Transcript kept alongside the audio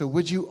So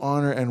would you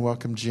honor and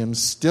welcome Jim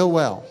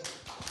Stilwell?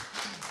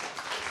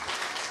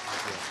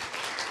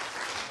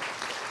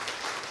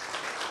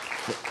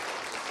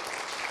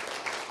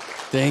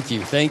 Thank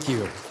you. Thank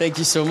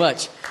you so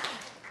much.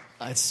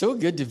 It's so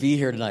good to be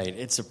here tonight.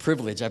 It's a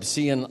privilege. I'm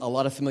seeing a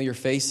lot of familiar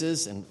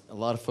faces and a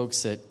lot of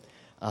folks that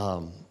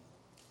I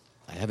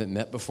haven't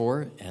met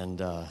before.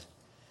 And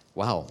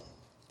wow.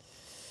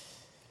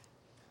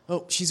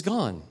 Oh, she's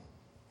gone.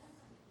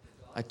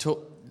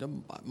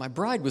 My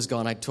bride was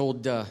gone. I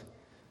told,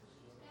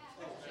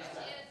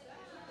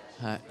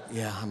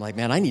 I'm like,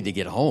 man, I need to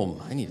get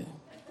home.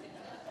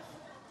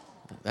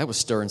 That was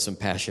stirring some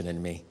passion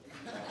in me.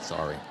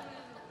 Sorry.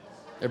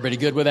 Everybody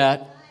good with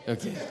that?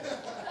 Okay.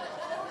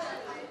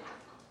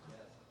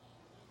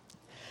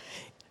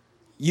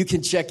 You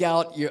can check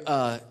out your,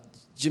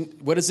 Jim,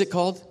 what is it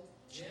called?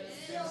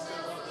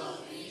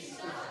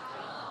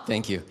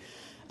 Thank you.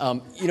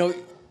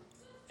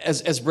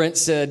 As Brent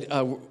said,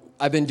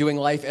 I've been doing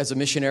life as a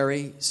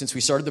missionary since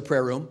we started the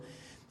prayer room.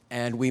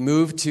 And we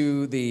moved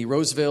to the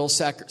Roseville,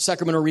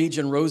 Sacramento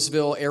region,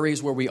 Roseville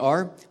areas where we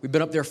are. We've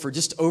been up there for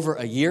just over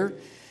a year.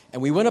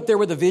 And we went up there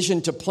with a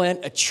vision to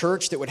plant a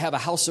church that would have a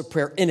house of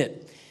prayer in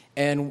it.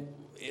 And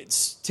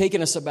it's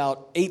taken us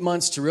about 8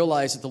 months to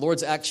realize that the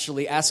Lord's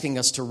actually asking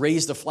us to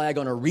raise the flag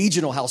on a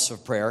regional house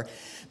of prayer,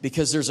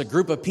 because there's a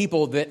group of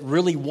people that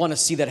really want to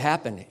see that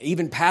happen.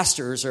 Even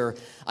pastors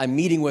I'm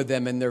meeting with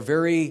them, and they're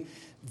very,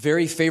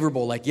 very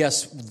favorable. Like,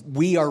 yes,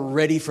 we are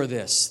ready for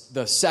this.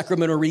 The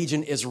Sacramento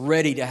region is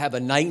ready to have a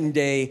night and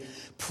day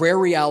prayer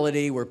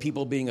reality where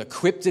people being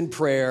equipped in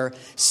prayer,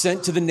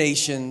 sent to the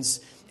nations.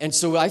 And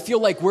so I feel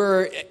like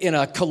we're in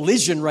a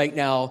collision right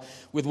now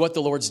with what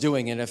the Lord's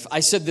doing. And if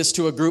I said this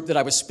to a group that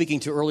I was speaking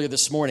to earlier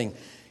this morning,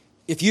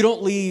 if you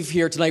don't leave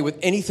here tonight with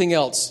anything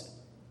else,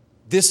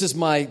 this is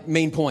my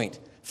main point.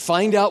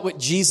 Find out what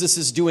Jesus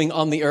is doing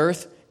on the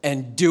earth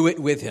and do it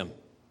with him.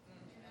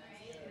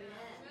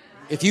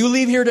 If you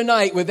leave here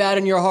tonight with that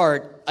in your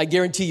heart, I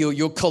guarantee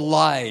you'll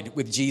collide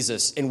with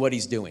Jesus in what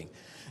he's doing.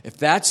 If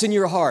that's in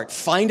your heart,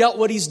 find out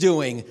what he's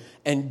doing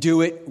and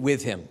do it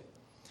with him.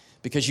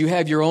 Because you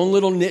have your own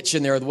little niche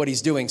in there of what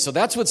he's doing. So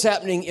that's what's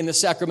happening in the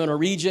Sacramento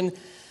region.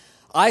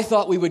 I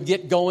thought we would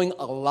get going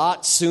a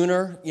lot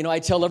sooner. You know, I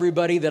tell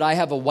everybody that I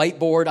have a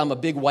whiteboard. I'm a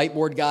big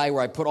whiteboard guy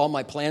where I put all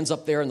my plans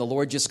up there, and the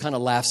Lord just kind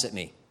of laughs at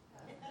me.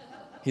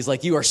 He's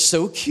like, you are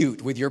so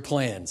cute with your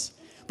plans.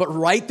 But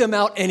write them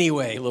out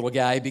anyway, little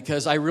guy,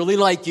 because I really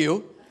like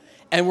you.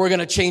 And we're going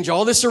to change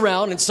all this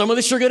around, and some of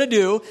this you're going to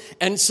do,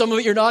 and some of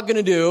it you're not going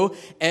to do,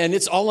 and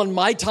it's all on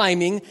my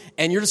timing,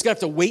 and you're just going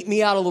to have to wait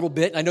me out a little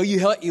bit. And I know you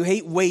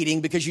hate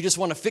waiting because you just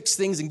want to fix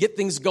things and get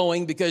things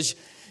going because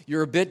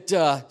you're a bit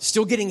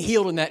still getting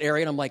healed in that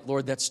area. And I'm like,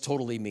 Lord, that's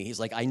totally me. He's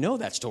like, I know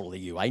that's totally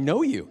you. I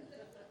know you,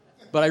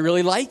 but I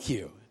really like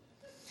you.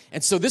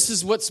 And so this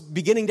is what's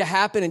beginning to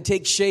happen and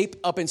take shape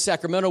up in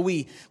Sacramento.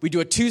 We do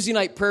a Tuesday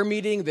night prayer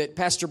meeting that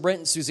Pastor Brent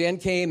and Suzanne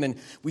came, and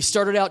we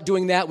started out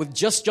doing that with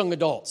just young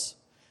adults.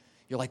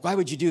 You're like, why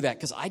would you do that?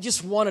 Because I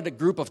just wanted a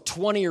group of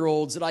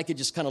 20-year-olds that I could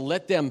just kind of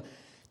let them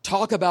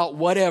talk about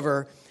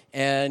whatever,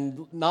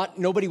 and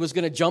nobody was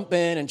going to jump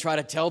in and try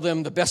to tell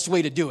them the best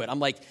way to do it. I'm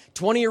like,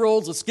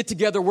 20-year-olds, let's get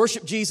together,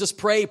 worship Jesus,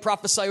 pray,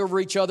 prophesy over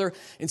each other,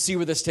 and see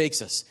where this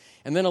takes us.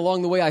 And then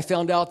along the way, I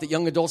found out that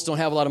young adults don't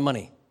have a lot of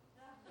money.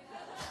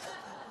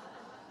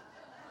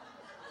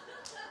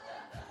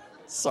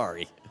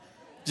 Sorry.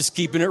 Just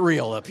keeping it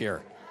real up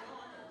here.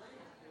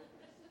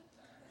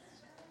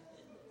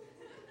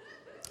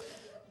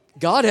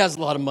 God has a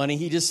lot of money.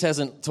 He just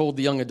hasn't told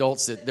the young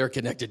adults that they're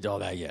connected to all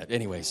that yet.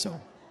 Anyway, so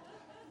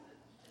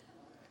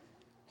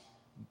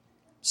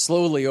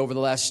slowly over the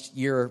last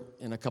year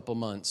and a couple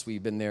months,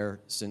 we've been there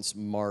since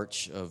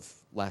March of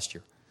last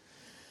year.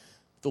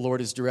 The Lord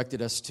has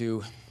directed us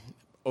to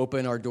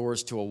open our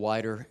doors to a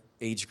wider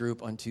age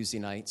group on Tuesday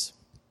nights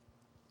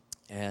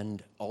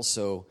and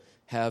also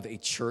have a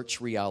church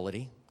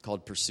reality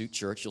called Pursuit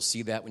Church. You'll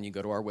see that when you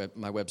go to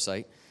my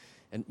website.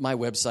 And my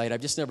website, I've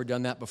just never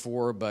done that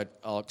before, but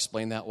I'll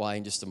explain that why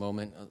in just a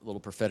moment. A little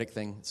prophetic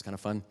thing. It's kind of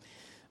fun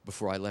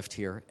before I left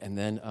here. And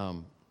then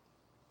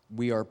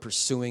we are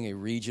pursuing a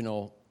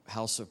regional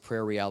house of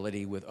prayer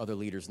reality with other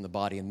leaders in the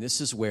body. And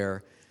this is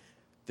where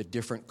the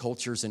different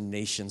cultures and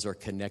nations are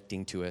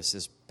connecting to us,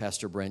 as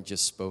Pastor Brent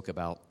just spoke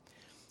about.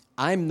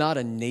 I'm not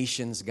a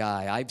nations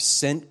guy. I've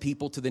sent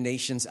people to the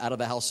nations out of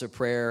the house of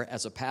prayer.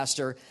 As a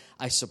pastor,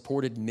 I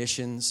supported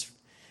missions.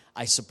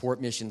 I support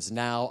missions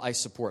now. I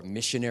support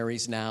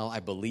missionaries now. I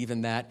believe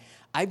in that.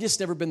 I've just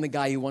never been the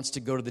guy who wants to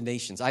go to the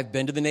nations. I've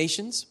been to the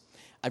nations.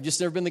 I've just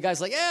never been the guy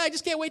who's like, I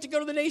just can't wait to go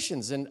to the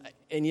nations. And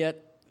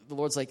yet the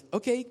Lord's like,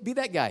 okay, be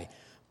that guy.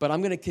 But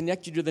I'm going to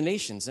connect you to the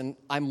nations. And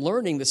I'm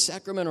learning the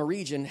Sacramento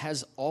region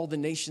has all the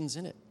nations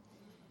in it.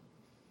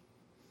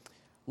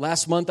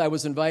 Last month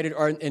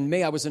in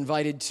May, I was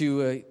invited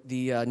to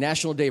the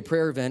National Day of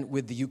Prayer event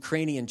with the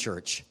Ukrainian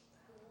church.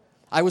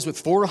 I was with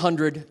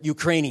 400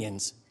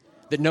 Ukrainians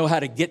that know how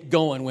to get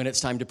going when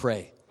it's time to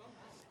pray.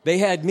 They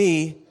had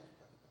me,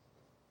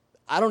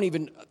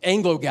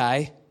 Anglo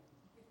guy,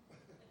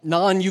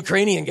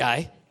 non-Ukrainian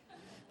guy.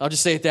 I'll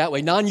just say it that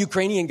way,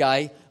 non-Ukrainian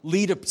guy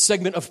lead a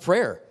segment of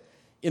prayer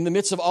in the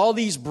midst of all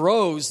these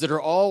bros that are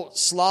all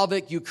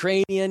Slavic,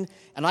 Ukrainian,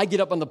 and I get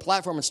up on the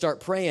platform and start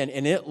praying,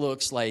 and it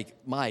looks like,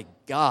 my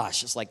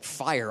gosh, it's like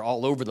fire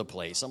all over the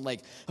place. I'm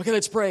like, okay,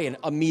 let's pray, and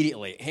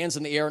immediately, hands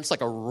in the air, and it's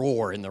like a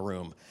roar in the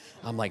room.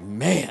 I'm like,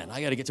 man,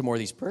 I got to get to more of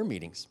these prayer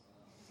meetings.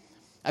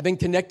 I've been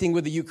connecting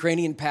with a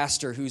Ukrainian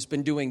pastor who's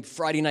been doing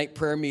Friday night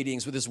prayer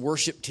meetings with his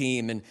worship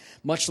team, and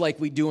much like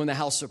we do in the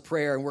house of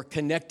prayer, and we're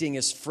connecting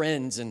as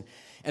friends, and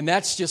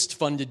that's just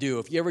fun to do.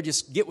 If you ever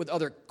just get with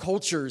other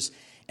cultures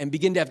and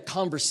begin to have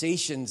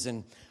conversations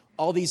and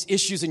all these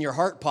issues in your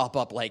heart pop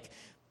up like,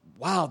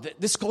 wow,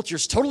 this culture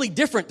is totally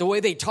different, the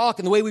way they talk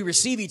and the way we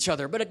receive each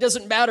other. But it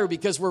doesn't matter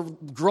because we're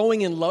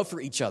growing in love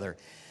for each other.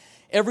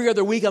 Every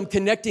other week I'm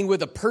connecting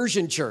with a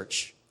Persian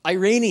church,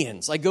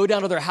 Iranians. I go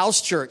down to their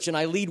house church and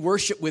I lead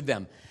worship with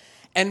them.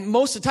 And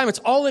most of the time it's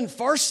all in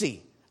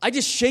Farsi. I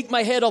just shake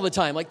my head all the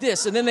time like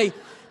this. And then they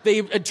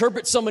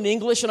interpret some in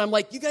English and I'm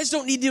like, you guys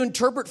don't need to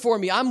interpret for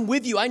me. I'm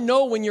with you. I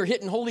know when you're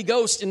hitting Holy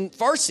Ghost in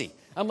Farsi.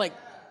 I'm like,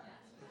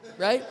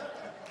 right?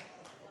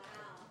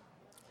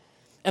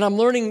 And I'm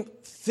learning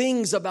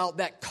things about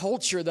that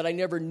culture that I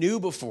never knew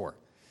before.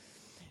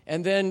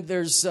 And then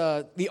there's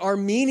the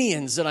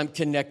Armenians that I'm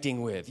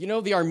connecting with. You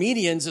know, the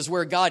Armenians is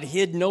where God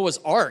hid Noah's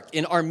Ark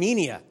in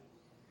Armenia.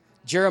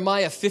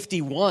 Jeremiah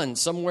 51,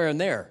 somewhere in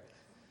there.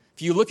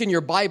 If you look in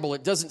your Bible,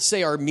 it doesn't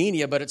say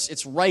Armenia, but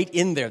it's right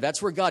in there.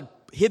 That's where God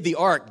hid the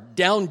ark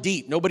down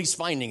deep. Nobody's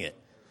finding it.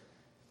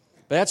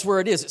 But that's where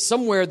it is. It's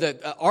somewhere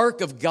the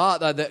ark of God,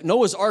 the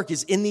Noah's Ark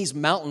is in these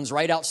mountains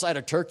right outside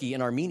of Turkey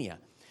in Armenia.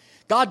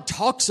 God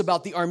talks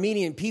about the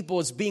Armenian people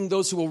as being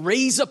those who will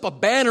raise up a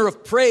banner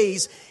of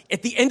praise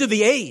at the end of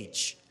the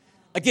age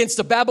against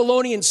a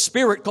Babylonian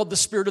spirit called the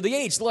spirit of the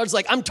age. The Lord's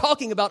like, I'm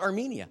talking about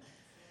Armenia.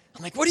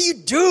 I'm like, what are you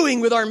doing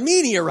with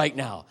Armenia right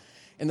now?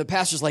 And the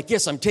pastor's like,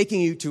 yes, I'm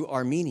taking you to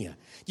Armenia.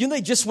 You know,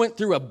 they just went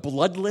through a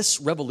bloodless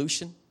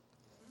revolution.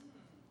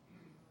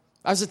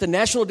 I was at the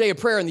National Day of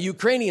Prayer, and the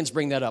Ukrainians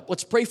bring that up.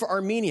 Let's pray for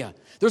Armenia.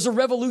 There's a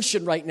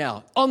revolution right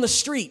now on the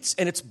streets,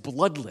 and it's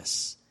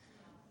bloodless.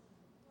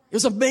 It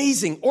was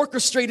amazing,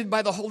 orchestrated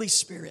by the Holy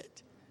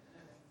Spirit.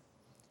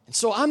 And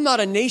so I'm not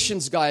a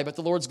nations guy, but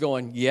the Lord's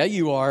going, yeah,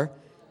 you are.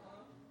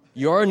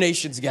 You're a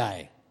nations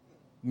guy.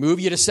 Move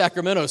you to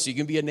Sacramento so you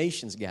can be a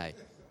nations guy.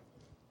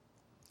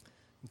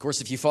 Of course,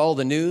 if you follow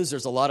the news,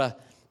 there's a lot of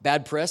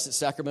bad press that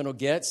Sacramento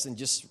gets and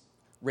just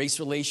race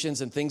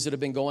relations and things that have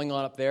been going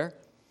on up there.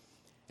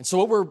 And so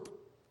what we're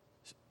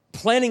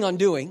planning on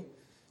doing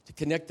to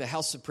connect the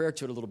house of prayer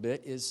to it a little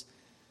bit is,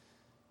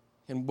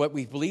 and what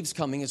we believe is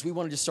coming, is we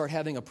wanted to start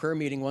having a prayer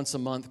meeting once a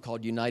month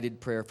called United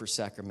Prayer for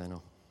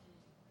Sacramento,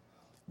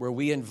 where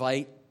we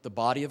invite the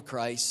body of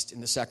Christ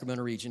in the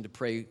Sacramento region to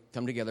pray,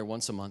 come together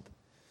once a month.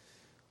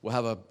 We'll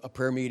have a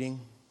prayer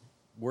meeting,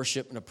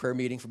 worship, and a prayer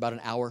meeting for about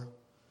an hour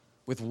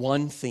with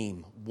one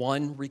theme,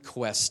 one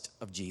request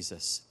of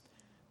Jesus.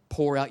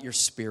 Pour out your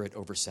Spirit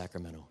over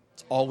Sacramento.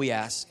 It's all we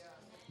ask.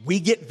 We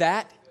get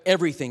that,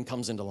 everything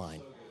comes into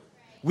line.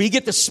 We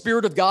get the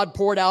Spirit of God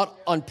poured out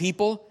on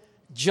people,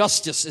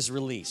 justice is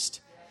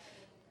released.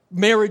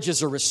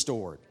 Marriages are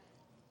restored.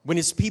 When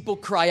His people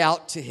cry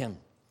out to Him,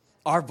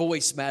 our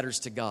voice matters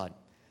to God.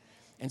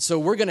 And so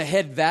we're going to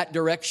head that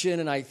direction,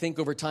 and I think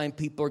over time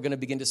people are going to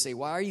begin to say,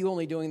 why are you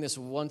only doing this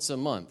once a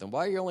month? And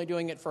why are you only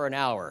doing it for an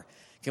hour?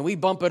 Can we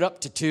bump it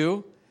up to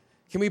 2?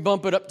 Can we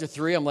bump it up to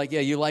 3? I'm like, yeah,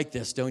 you like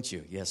this, don't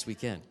you? Yes, we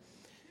can.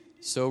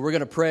 So we're going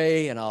to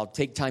pray, and I'll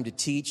take time to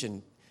teach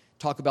and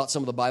talk about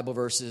some of the Bible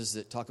verses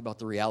that talk about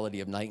the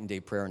reality of night and day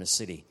prayer in a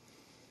city.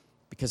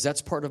 Because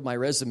that's part of my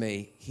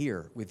resume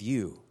here with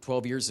you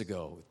 12 years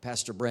ago with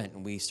Pastor Brent,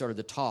 and we started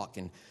to talk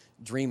and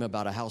dream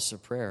about a house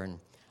of prayer. And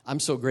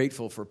I'm so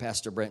grateful for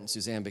Pastor Brent and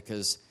Suzanne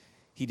because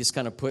he just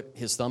kind of put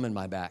his thumb in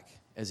my back,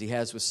 as he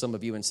has with some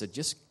of you, and said,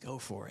 just go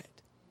for it.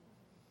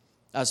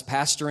 I was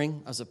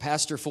pastoring. I was a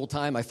pastor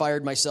full-time. I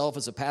fired myself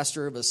as a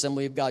pastor of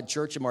Assembly of God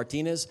Church in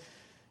Martinez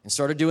and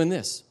started doing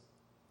this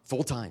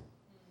full-time.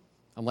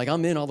 I'm like,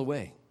 I'm in all the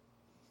way.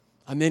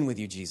 I'm in with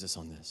you, Jesus,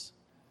 on this.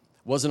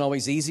 Wasn't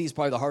always easy. It's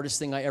probably the hardest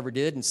thing I ever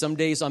did. And some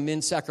days I'm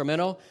in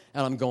Sacramento,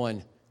 and I'm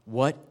going,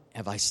 what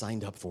have I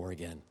signed up for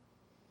again?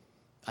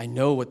 I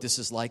know what this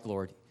is like,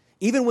 Lord.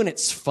 Even when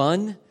it's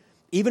fun,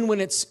 even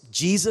when it's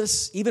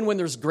Jesus, even when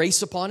there's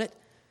grace upon it,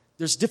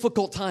 there's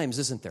difficult times,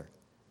 isn't there?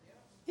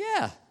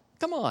 Yeah.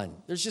 Come on.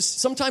 There's just,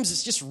 sometimes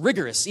it's just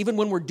rigorous, even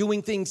when we're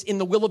doing things in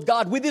the will of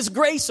God with His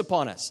grace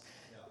upon us.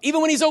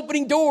 Even when He's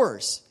opening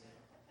doors.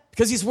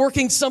 Because He's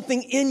working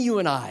something in you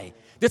and I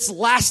that's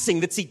lasting,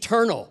 that's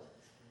eternal.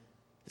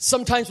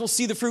 Sometimes we'll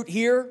see the fruit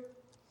here,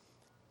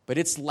 but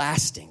it's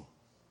lasting. And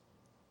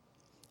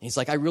He's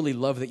like, I really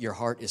love that your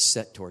heart is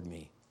set toward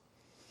me.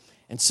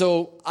 And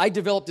so I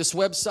developed this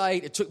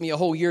website. It took me a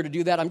whole year to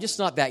do that. I'm just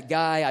not that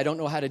guy. I don't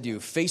know how to do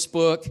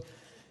Facebook.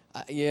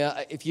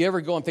 If you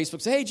ever go on Facebook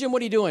and say, hey, Jim,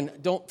 what are you doing?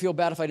 Don't feel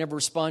bad if I never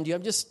respond to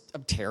you.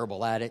 I'm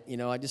terrible at it.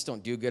 I just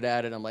don't do good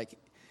at it. I'm like,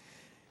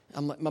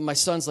 My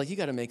son's like, you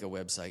got to make a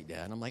website,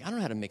 Dad. And I'm like, I don't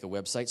know how to make a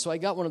website. So I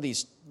got one of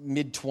these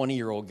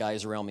mid-20-year-old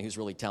guys around me who's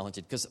really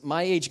talented. Because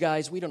my age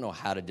guys, we don't know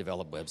how to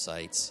develop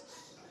websites.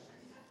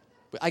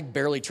 I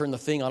barely turn the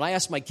thing on. I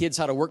ask my kids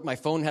how to work my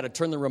phone, how to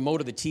turn the remote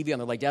of the TV on.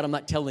 They're like, Dad, I'm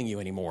not telling you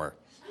anymore.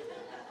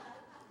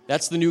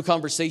 That's the new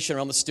conversation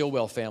around the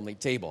Stilwell family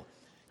table.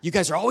 You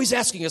guys are always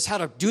asking us how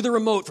to do the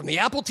remote from the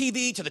Apple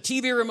TV to the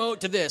TV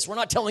remote to this. We're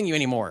not telling you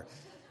anymore.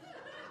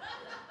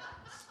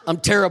 I'm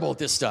terrible at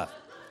this stuff.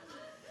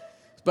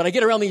 But I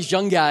get around these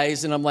young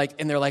guys, and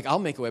they're like, I'll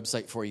make a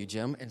website for you,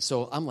 Jim. And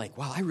so I'm like,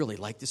 wow, I really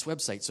like this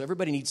website. So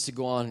everybody needs to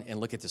go on and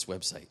look at this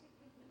website.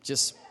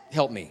 Just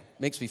help me.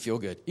 Makes me feel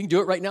good. You can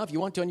do it right now if you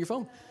want to on your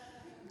phone.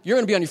 You're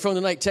going to be on your phone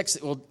tonight. Text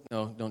it. Well,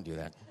 no, don't do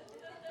that.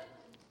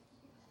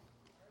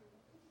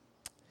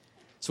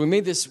 So we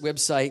made this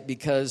website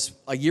because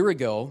a year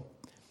ago,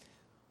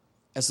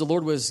 as the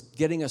Lord was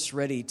getting us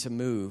ready to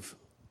move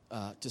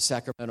to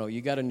Sacramento,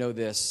 you got to know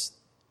this.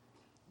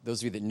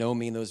 Those of you that know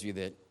me and those of you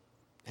that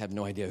have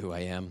no idea who I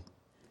am.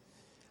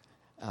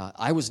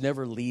 I was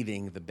never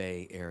leaving the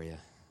Bay Area.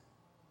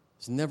 It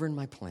was never in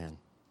my plan.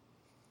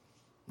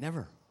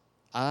 Never.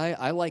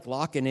 I like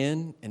locking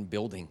in and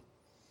building.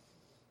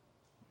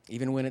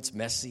 Even when it's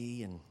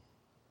messy and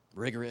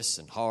rigorous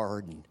and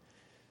hard. And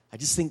I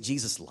just think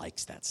Jesus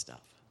likes that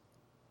stuff.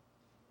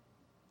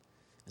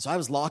 And so I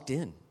was locked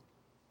in.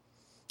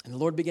 And the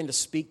Lord began to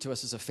speak to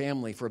us as a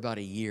family for about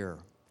a year.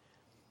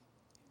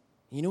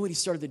 You know what he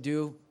started to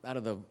do out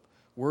of the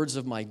words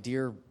of my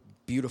dear,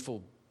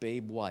 beautiful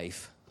babe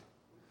wife?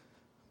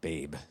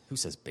 Babe. Who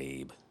says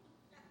babe?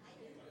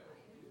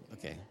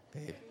 Okay,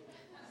 babe.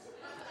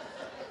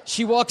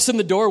 She walks in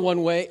the door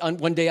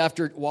one day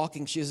after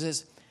walking. She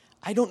says,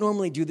 I don't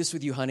normally do this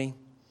with you, honey,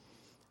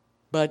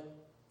 but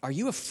are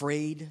you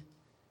afraid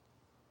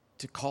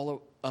to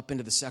call up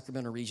into the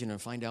Sacramento region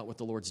and find out what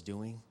the Lord's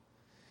doing?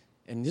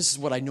 And this is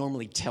what I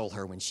normally tell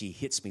her when she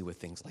hits me with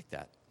things like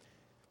that.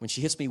 When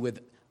she hits me with,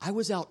 I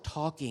was out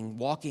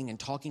walking and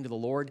talking to the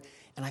Lord,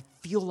 and I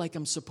feel like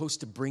I'm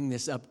supposed to bring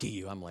this up to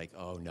you. I'm like,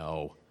 oh,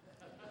 no.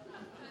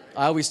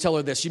 I always tell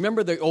her this. You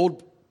remember the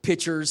old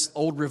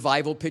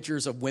revival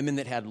pictures of women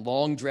that had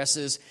long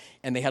dresses,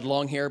 and they had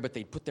long hair, but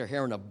they'd put their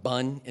hair in a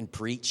bun and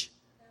preach?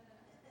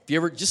 If you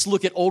ever just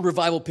look at old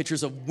revival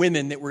pictures of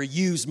women that were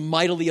used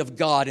mightily of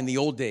God in the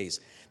old days,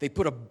 they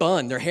put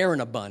their hair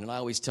in a bun. And I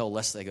always tell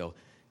Leslie, I go,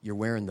 you're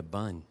wearing the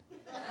bun.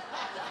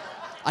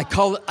 I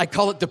call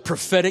it the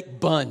prophetic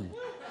bun.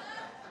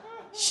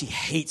 She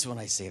hates when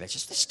I say that.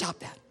 Just stop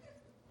that.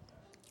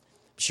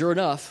 Sure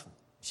enough,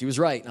 she was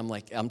right. I'm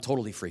like, I'm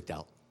totally freaked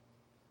out.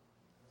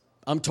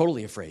 I'm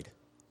totally afraid.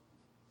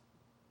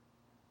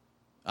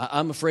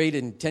 I'm afraid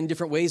in 10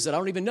 different ways that I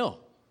don't even know.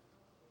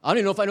 I don't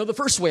even know if I know the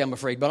first way I'm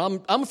afraid,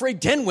 but I'm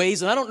afraid 10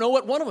 ways, and I don't know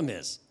what one of them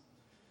is.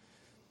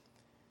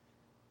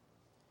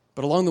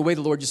 But along the way,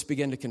 the Lord just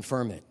began to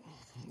confirm it.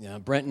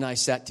 Brent and I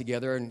sat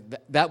together, and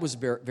that was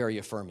very, very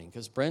affirming,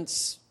 because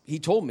he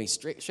told me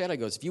straight out,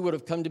 goes, if you would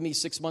have come to me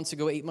 6 months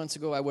ago, 8 months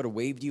ago, I would have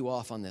waved you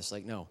off on this.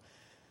 Like, no.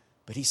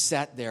 But he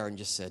sat there and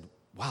just said,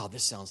 wow,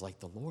 this sounds like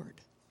the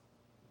Lord.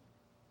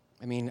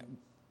 I mean,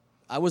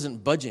 I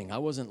wasn't budging. I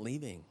wasn't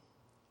leaving.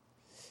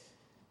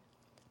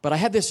 But I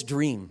had this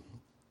dream.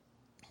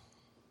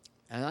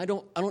 And I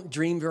don't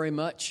dream very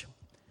much.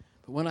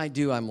 But when I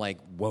do, I'm like,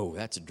 whoa,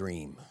 that's a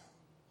dream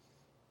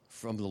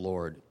from the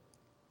Lord.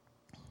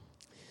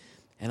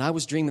 And I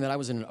was dreaming that I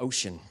was in an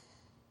ocean.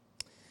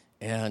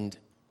 And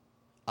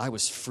I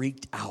was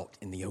freaked out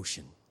in the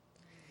ocean.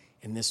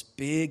 And this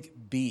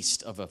big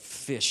beast of a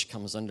fish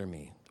comes under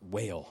me,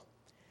 whale.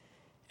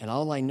 And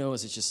all I know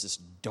is it's just this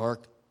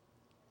dark,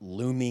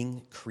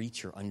 looming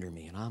creature under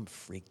me. And I'm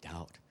freaked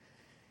out.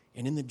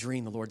 And in the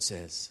dream, the Lord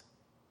says,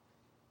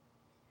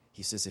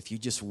 he says, if you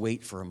just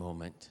wait for a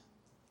moment,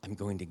 I'm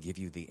going to give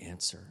you the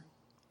answer.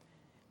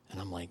 And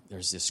I'm like,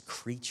 there's this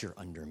creature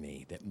under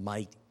me that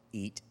might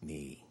eat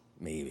me,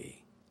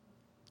 maybe.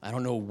 I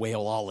don't know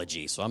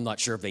whaleology, so I'm not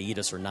sure if they eat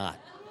us or not.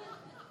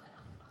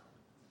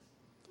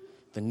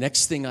 The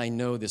next thing I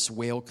know, this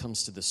whale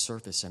comes to the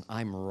surface, and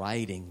I'm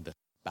riding the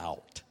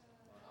spout.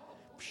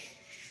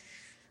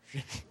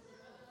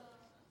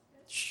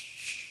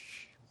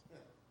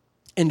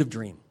 End of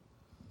dream.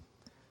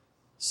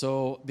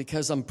 So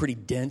because I'm pretty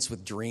dense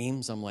with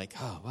dreams, I'm like,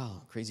 oh,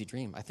 wow, crazy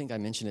dream. I think I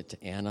mentioned it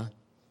to Anna.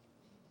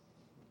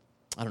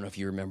 I don't know if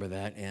you remember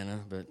that, Anna,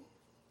 but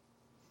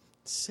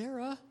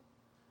Sarah.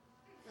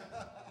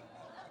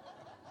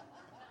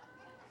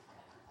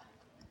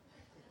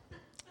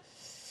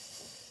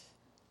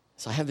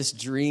 So I have this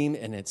dream,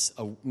 and it's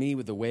me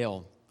with the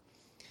whale.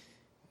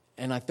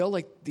 And I felt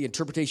like the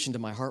interpretation to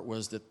my heart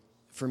was that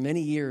for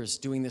many years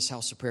doing this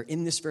house of prayer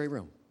in this very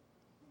room,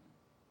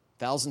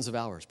 thousands of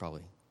hours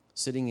probably,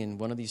 sitting in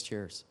one of these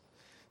chairs,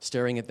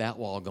 staring at that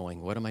wall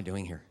going, what am I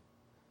doing here?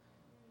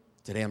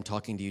 Today I'm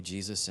talking to you,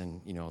 Jesus, and,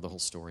 the whole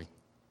story.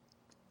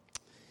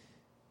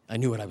 I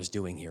knew what I was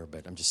doing here,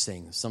 but I'm just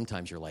saying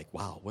sometimes you're like,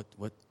 wow,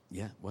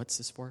 what's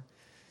this for?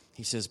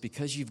 He says,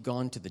 because you've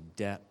gone to the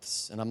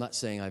depths, and I'm not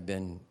saying I've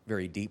been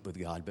very deep with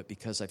God, but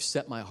because I've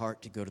set my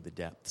heart to go to the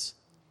depths,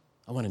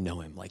 I want to know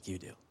him like you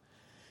do.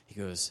 He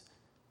goes,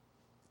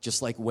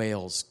 just like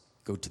whales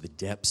go to the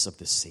depths of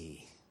the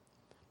sea,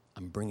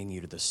 I'm bringing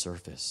you to the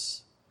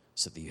surface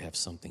so that you have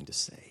something to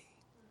say.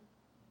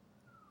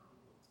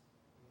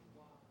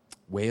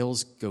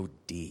 Whales go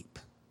deep,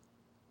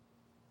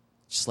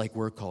 just like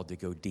we're called to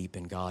go deep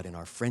in God in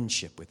our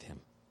friendship with him.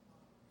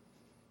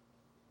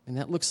 And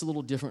that looks a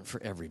little different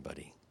for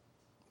everybody.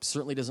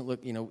 Certainly doesn't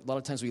look, a lot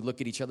of times we look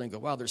at each other and go,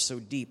 wow, they're so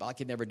deep, I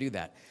could never do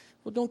that.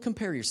 Well, don't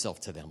compare yourself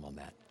to them on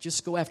that.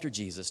 Just go after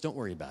Jesus. Don't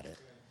worry about it.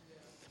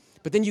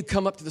 But then you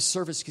come up to the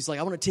surface. He's like,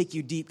 I want to take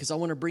you deep because I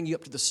want to bring you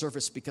up to the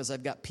surface because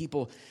I've got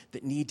people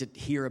that need to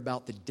hear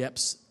about the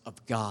depths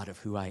of God, of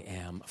who I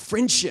am.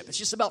 Friendship. It's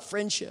just about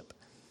friendship.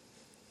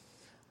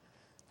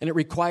 And it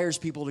requires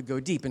people to go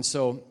deep. And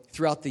so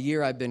throughout the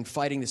year, I've been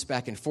fighting this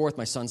back and forth.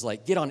 My son's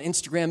like, get on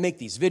Instagram, make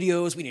these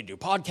videos. We need to do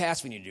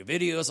podcasts. We need to do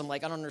videos. I'm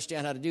like, I don't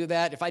understand how to do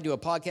that. If I do a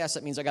podcast,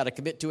 that means I got to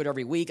commit to it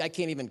every week. I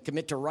can't even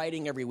commit to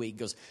writing every week. He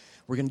goes,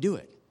 we're going to do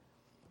it.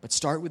 But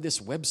start with this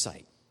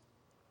website.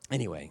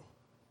 Anyway,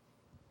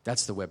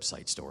 that's the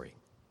website story.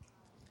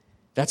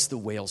 That's the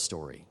whale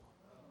story.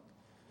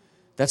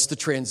 That's the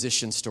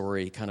transition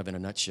story, kind of in a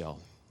nutshell.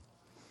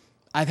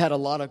 I've had a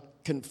lot of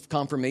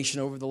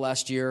confirmation over the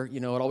last year.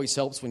 It always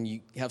helps when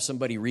you have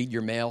somebody read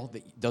your mail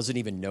that doesn't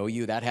even know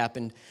you. That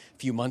happened a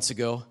few months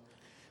ago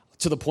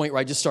to the point where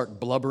I just start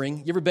blubbering.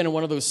 You ever been in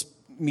one of those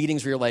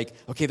meetings where you're like,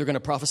 okay, they're going to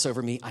prophesy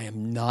over me. I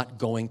am not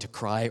going to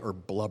cry or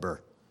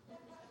blubber.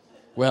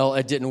 Well,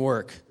 it didn't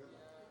work.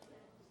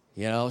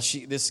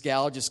 This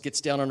gal just gets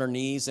down on her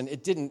knees, and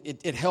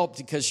it helped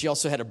because she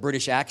also had a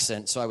British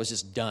accent, so I was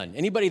just done.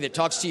 Anybody that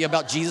talks to you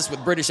about Jesus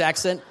with British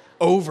accent,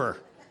 over,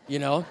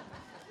 But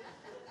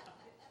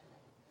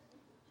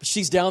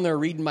she's down there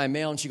reading my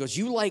mail, and she goes,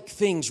 you like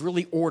things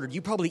really ordered.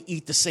 You probably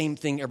eat the same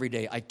thing every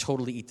day. I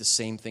totally eat the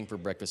same thing for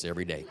breakfast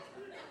every day.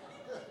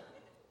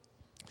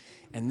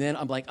 And then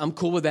I'm like, I'm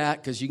cool with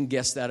that because you can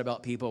guess that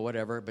about people,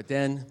 whatever. But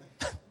then,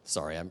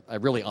 sorry, I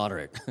really honor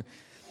it.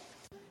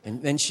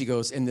 And then she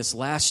goes, and this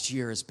last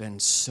year has been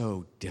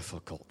so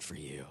difficult for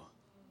you.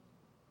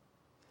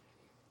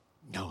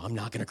 No, I'm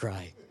not going to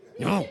cry.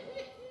 No.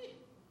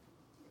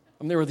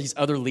 I'm there with these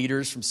other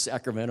leaders from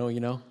Sacramento, They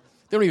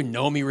don't even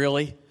know me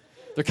really.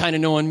 They're kind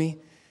of knowing me.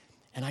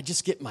 And I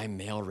just get my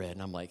mail read,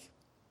 and I'm like,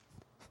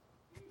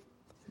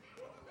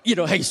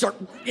 how you start,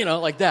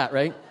 like that,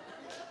 right?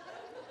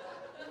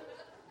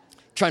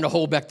 Trying to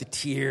hold back the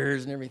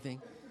tears and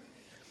everything.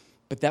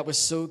 But that was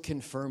so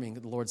confirming.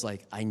 The Lord's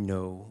like, I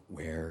know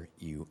where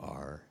you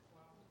are.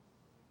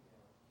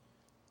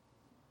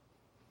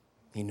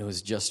 He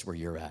knows just where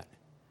you're at.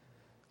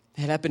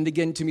 It happened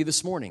again to me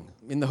this morning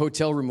in the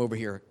hotel room over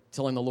here,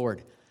 telling the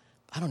Lord,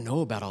 I don't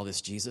know about all this,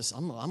 Jesus.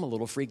 I'm a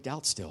little freaked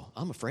out still.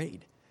 I'm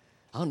afraid.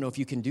 I don't know if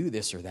you can do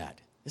this or that.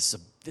 This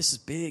is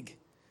big.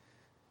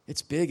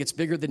 It's big. It's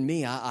bigger than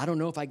me. I don't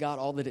know if I got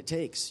all that it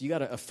takes. You got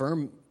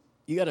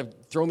to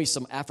throw me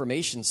some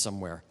affirmations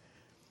somewhere.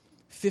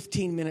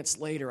 15 minutes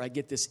later, I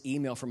get this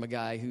email from a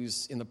guy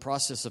who's in the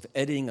process of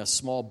editing a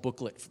small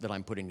booklet that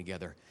I'm putting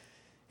together.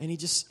 And he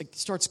just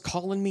starts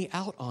calling me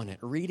out on it,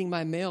 reading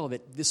my mail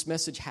that this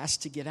message has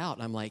to get out.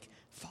 And I'm like,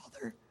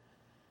 Father,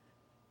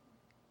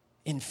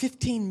 in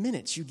 15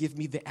 minutes, you give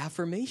me the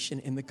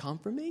affirmation and the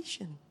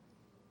confirmation.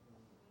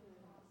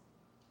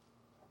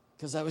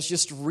 Because I was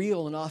just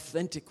real and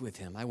authentic with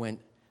him. I went,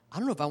 I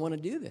don't know if I want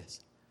to do this.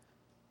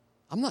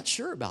 I'm not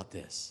sure about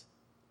this.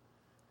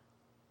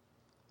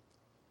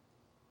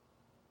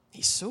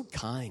 He's so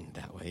kind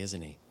that way,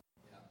 isn't he?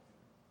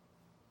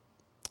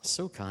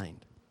 So kind.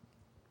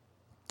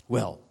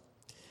 Well,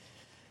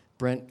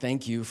 Brent,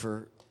 thank you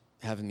for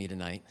having me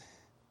tonight.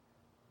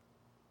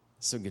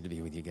 So good to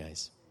be with you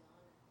guys.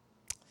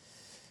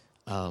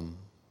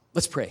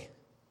 Let's pray.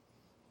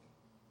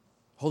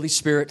 Holy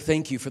Spirit,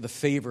 thank you for the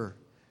favor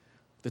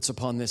that's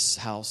upon this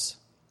house.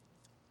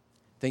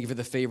 Thank you for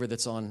the favor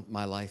that's on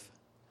my life.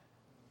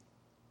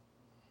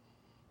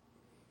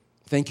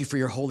 Thank you for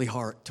your holy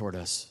heart toward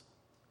us.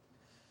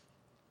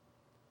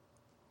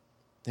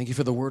 Thank you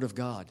for the Word of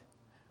God.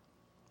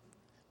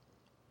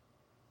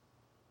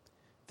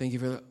 Thank you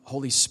for the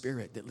Holy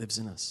Spirit that lives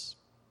in us.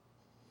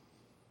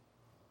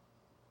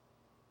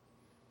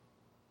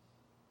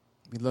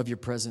 We love your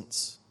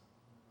presence.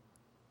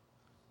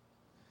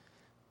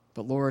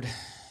 But Lord,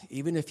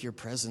 even if your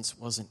presence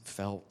wasn't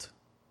felt,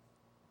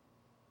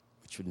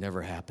 which would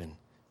never happen,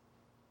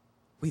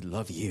 we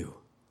love you.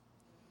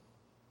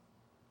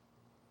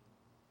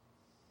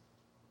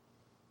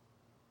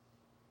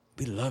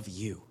 We love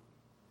you.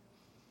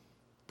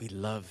 We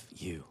love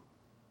you.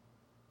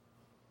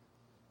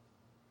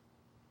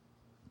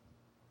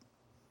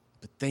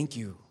 But thank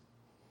you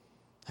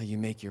how you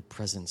make your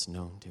presence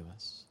known to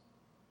us.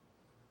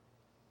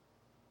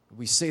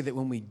 We say that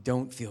when we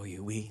don't feel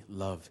you, we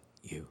love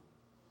you.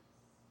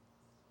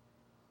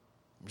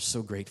 We're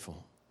so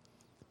grateful.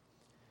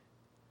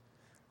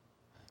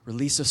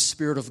 Release a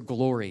spirit of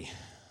glory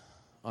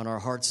on our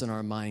hearts and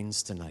our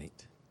minds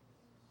tonight.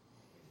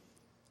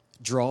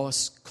 Draw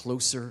us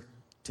closer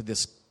to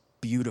this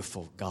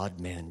beautiful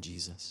God-man,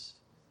 Jesus.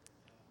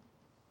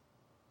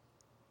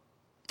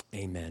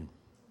 Amen.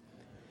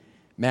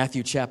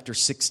 Matthew chapter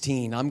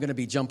 16. I'm going to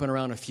be jumping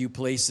around a few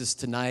places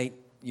tonight.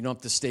 You don't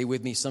have to stay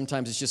with me.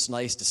 Sometimes it's just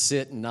nice to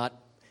sit and not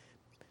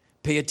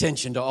pay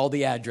attention to all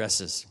the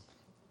addresses.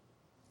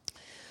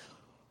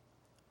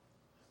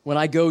 When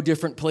I go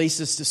different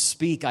places to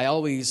speak, I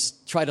always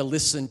try to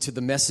listen to the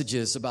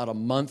messages about a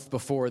month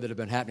before that have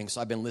been happening.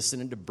 So I've been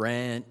listening to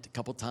Brent a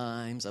couple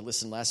times. I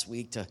listened last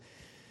week to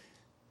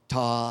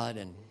Todd,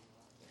 and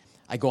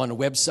I go on the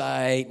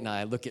website and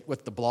I look at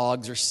what the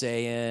blogs are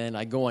saying.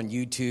 I go on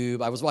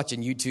YouTube. I was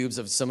watching YouTubes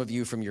of some of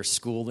you from your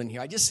school in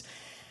here. I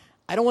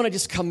don't want to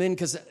just come in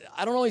because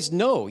I don't always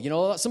know. You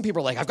know, some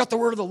people are like, I've got the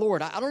word of the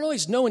Lord. I don't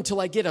always know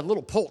until I get a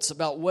little pulse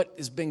about what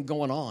has been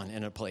going on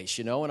in a place,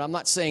 you know. And I'm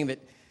not saying that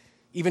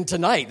even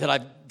tonight that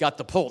I've got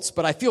the pulse,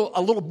 but I feel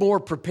a little more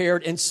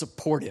prepared and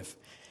supportive.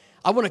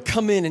 I want to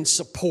come in and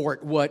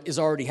support what is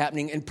already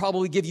happening and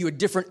probably give you a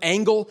different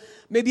angle,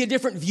 maybe a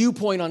different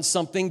viewpoint on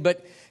something,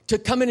 but to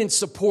come in and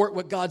support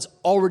what God's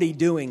already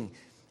doing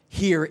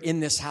here in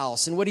this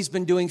house and what he's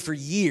been doing for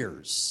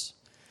years.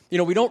 You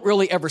know, we don't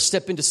really ever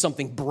step into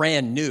something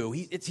brand new.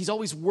 He's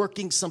always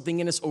working something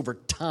in us over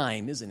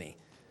time, isn't he?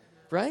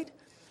 Right?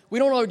 We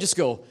don't always just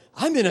go,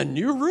 I'm in a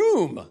new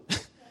room.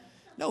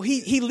 No,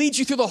 he leads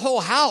you through the whole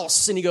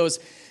house, and he goes,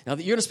 now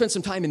that you're going to spend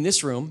some time in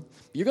this room,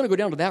 you're going to go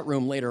down to that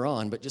room later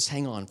on, but just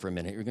hang on for a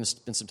minute. You're going to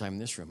spend some time in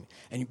this room.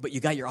 But you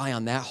got your eye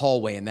on that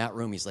hallway in that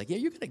room. He's like, yeah,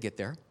 you're going to get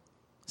there.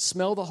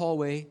 Smell the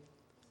hallway.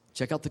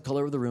 Check out the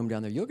color of the room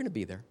down there. You're going to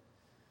be there.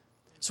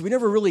 So we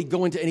never really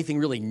go into anything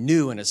really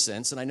new in a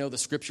sense, and I know the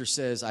scripture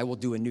says, I will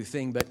do a new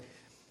thing, but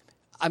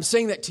I'm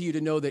saying that to you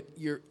to know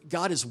that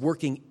God is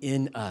working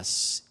in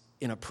us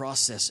in a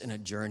process, in a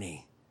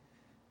journey.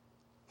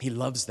 He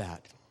loves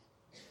that.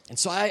 And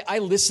so I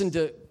listened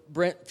to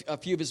Brent, a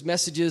few of his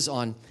messages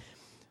on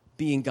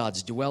being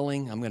God's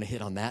dwelling. I'm going to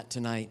hit on that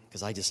tonight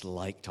because I just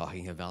like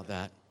talking about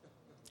that.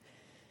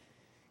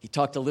 He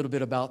talked a little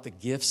bit about the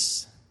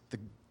gifts,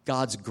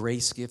 God's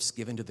grace gifts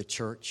given to the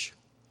church.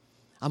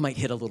 I might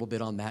hit a little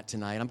bit on that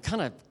tonight. I'm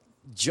kind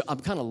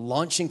of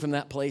launching from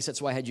that place.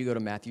 That's why I had you go to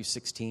Matthew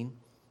 16.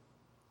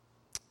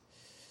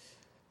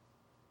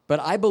 But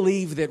I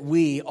believe that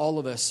all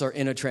of us, are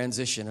in a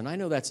transition. And I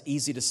know that's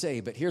easy to say,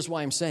 but here's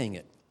why I'm saying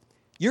it.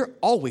 You're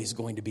always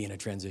going to be in a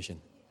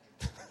transition.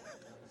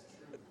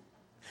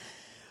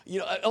 You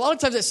know, a lot of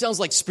times that sounds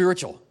like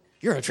spiritual.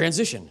 You're in a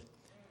transition.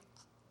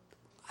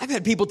 I've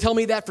had people tell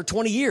me that for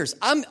 20 years.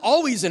 I'm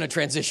always in a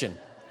transition.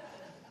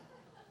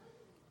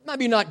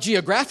 Maybe not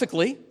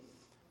geographically,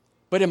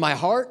 but in my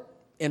heart,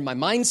 in my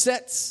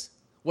mindsets,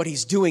 what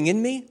he's doing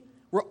in me,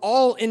 we're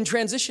all in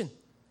transition.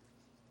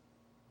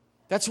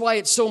 That's why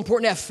it's so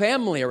important to have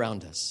family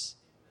around us,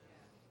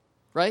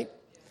 right?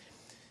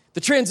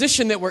 The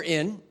transition that we're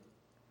in,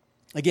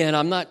 again,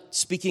 I'm not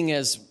speaking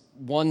as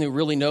one who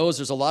really knows.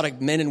 There's a lot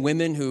of men and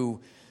women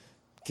who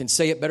can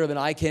say it better than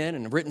I can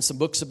and have written some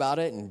books about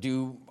it and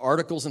do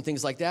articles and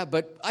things like that.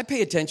 But I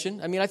pay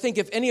attention. I mean, I think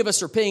if any of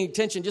us are paying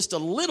attention just a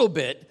little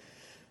bit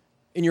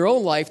in your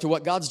own life to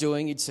what God's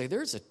doing, you'd say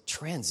there's a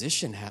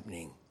transition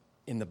happening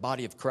in the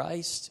body of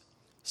Christ,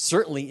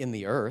 certainly in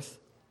the earth.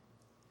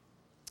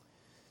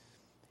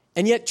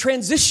 And yet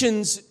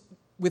transitions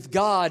with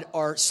God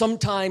are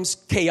sometimes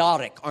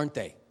chaotic, aren't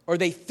they? Or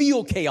they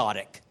feel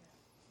chaotic.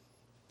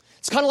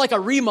 It's kind of like a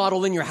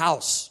remodel in your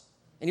house.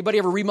 Anybody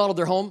ever remodeled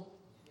their home?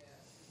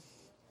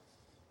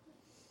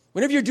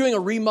 Whenever you're doing a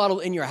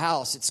remodel in your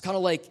house, it's kind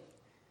of like,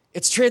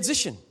 it's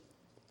transition.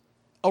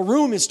 A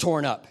room is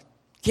torn up.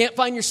 Can't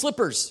find your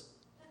slippers.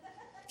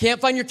 Can't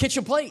find your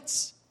kitchen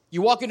plates.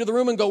 You walk into the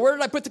room and go, where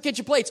did I put the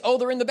kitchen plates? Oh,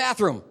 they're in the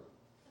bathroom.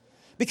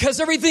 Because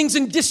everything's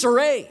in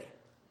disarray.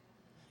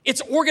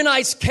 It's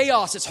organized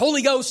chaos. It's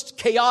Holy Ghost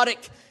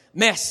chaotic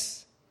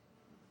mess.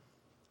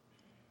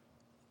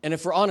 And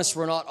if we're honest,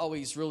 we're not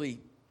always really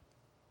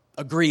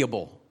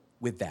agreeable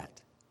with that.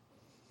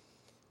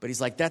 But he's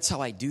like, that's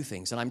how I do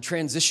things. And I'm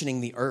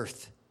transitioning the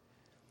earth.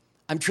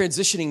 I'm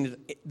transitioning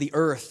the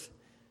earth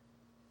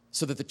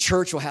so that the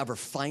church will have her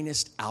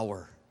finest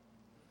hour.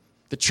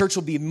 The church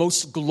will be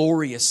most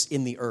glorious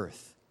in the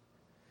earth.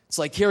 It's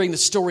like hearing the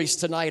stories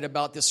tonight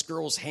about this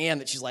girl's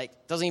hand that she's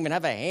like, doesn't even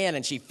have a hand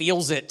and she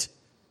feels it.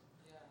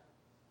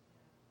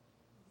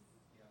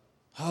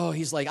 Oh,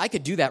 he's like, I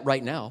could do that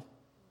right now.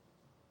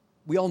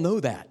 We all know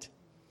that.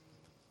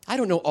 I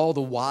don't know all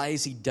the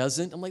whys he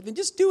doesn't. I'm like, then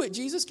just do it,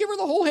 Jesus. Give her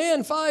the whole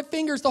hand, 5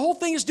 fingers, the whole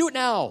thing. Just do it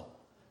now.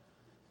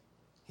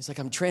 He's like,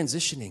 I'm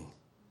transitioning.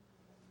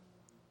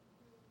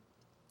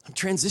 I'm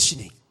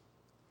transitioning.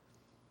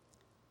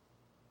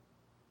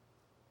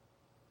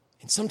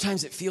 And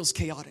sometimes it feels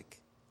chaotic,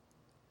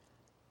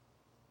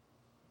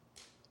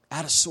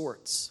 out of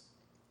sorts,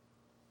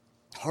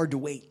 hard to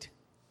wait,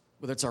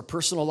 whether it's our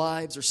personal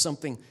lives or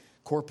something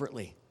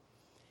corporately.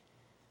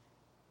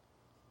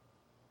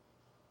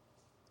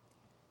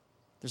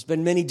 There's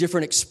been many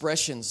different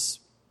expressions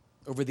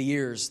over the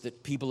years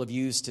that people have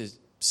used to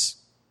steps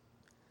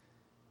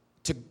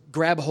to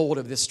grab hold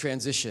of this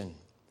transition.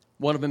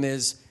 One of them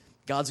is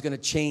God's going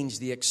to change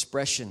the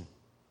expression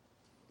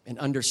and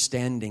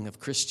understanding of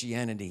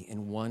Christianity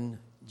in one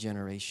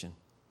generation.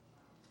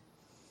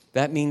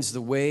 That means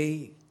the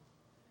way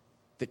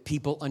that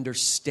people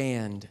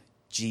understand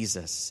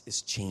Jesus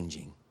is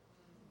changing.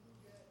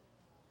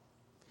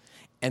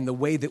 And the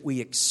way that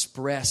we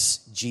express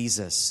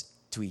Jesus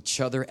to each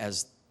other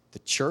as the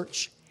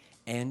church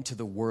and to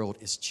the world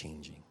is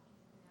changing.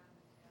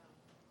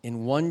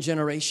 In one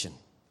generation.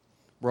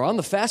 We're on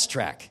the fast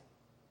track,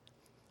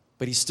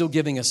 but he's still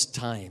giving us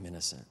time in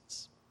a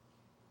sense.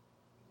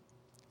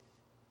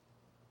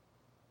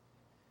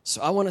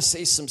 So I want to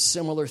say some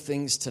similar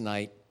things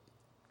tonight.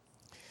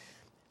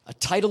 A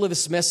title of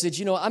this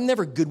message, I'm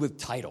never good with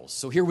titles,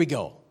 so here we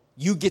go.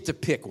 You get to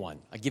pick one.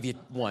 I give you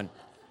one.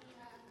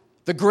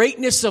 The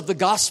greatness of the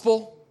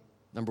gospel,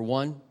 number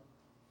one.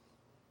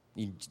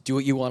 You do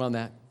what you want on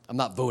that. I'm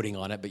not voting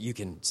on it, but you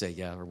can say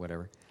yeah or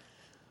whatever.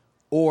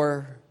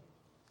 Or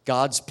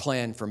God's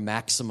plan for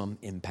maximum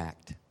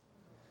impact.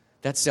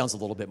 That sounds a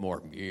little bit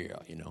more,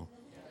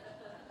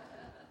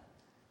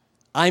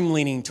 I'm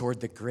leaning toward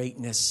the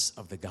greatness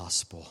of the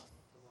gospel.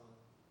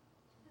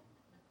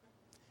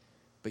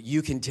 But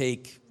you can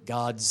take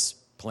God's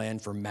plan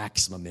for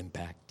maximum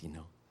impact,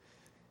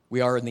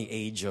 We are in the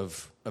age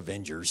of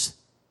Avengers,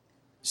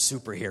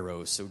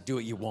 superheroes, so do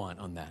what you want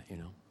on that,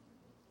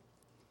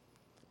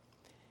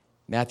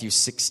 Matthew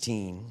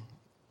 16.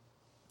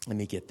 Let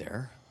me get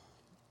there.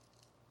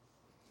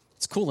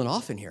 It's cooling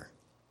off in here.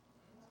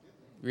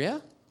 Yeah?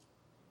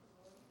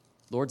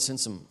 Lord, send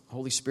some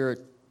Holy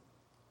Spirit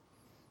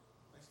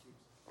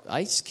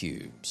ice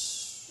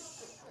cubes.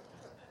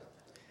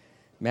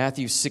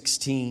 Matthew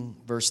 16,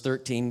 verse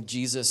 13,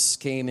 Jesus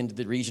came into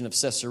the region of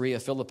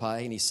Caesarea Philippi,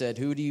 and he said,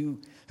 Who do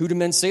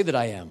men say that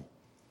I am?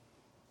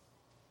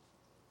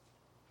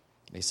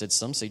 They said,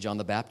 some say John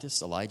the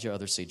Baptist, Elijah,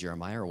 others say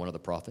Jeremiah or one of the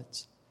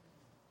prophets.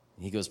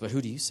 And he goes, but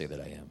who do you say that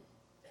I am?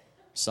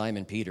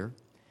 Simon Peter,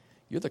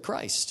 you're the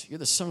Christ. You're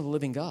the Son of the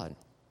living God.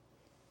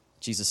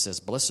 Jesus says,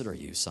 blessed are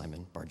you,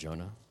 Simon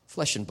Bar-Jonah.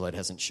 Flesh and blood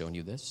hasn't shown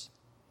you this.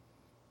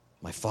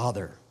 My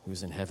Father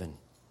who's in heaven.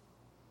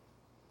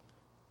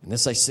 And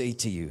this I say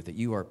to you, that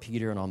you are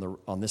Peter, and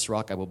on this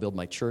rock I will build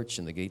my church,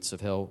 and the gates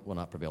of hell will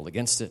not prevail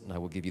against it, and I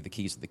will give you the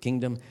keys of the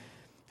kingdom.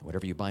 And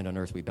whatever you bind on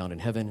earth will be bound in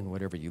heaven, and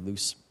whatever you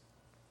loose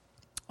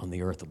on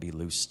the earth will be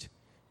loosed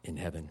in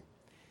heaven.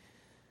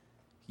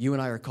 You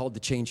and I are called to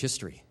change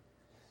history.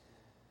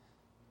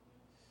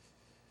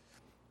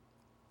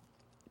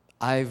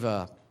 I've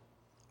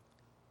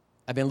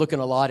been looking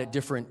a lot at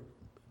different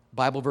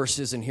Bible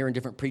verses and hearing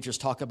different preachers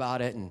talk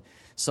about it, and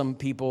some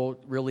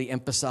people really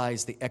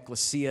emphasize the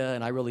ecclesia,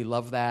 and I really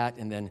love that.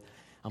 And then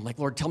I'm like,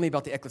 Lord, tell me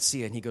about the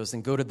ecclesia. And he goes,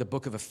 then go to the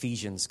book of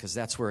Ephesians, because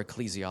that's where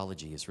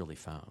ecclesiology is really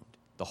found.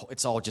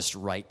 It's all just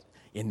right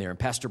in there. And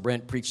Pastor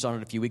Brent preached on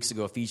it a few weeks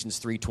ago, Ephesians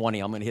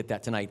 3:20. I'm going to hit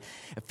that tonight.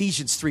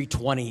 Ephesians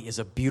 3:20 is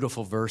a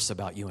beautiful verse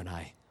about you and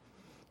I.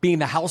 Being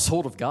the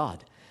household of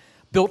God,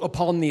 built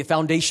upon the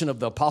foundation of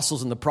the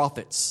apostles and the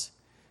prophets,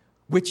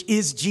 which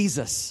is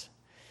Jesus.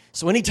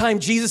 So anytime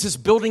Jesus is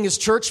building his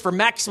church for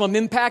maximum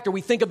impact, or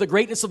we think of the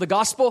greatness of the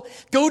gospel,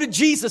 go to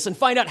Jesus and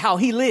find out how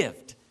he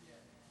lived.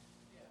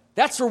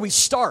 That's where we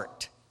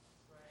start.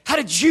 How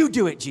did you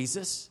do it,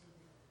 Jesus?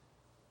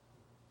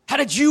 How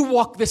did you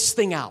walk this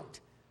thing out?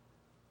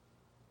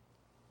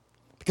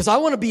 Because I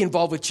want to be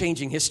involved with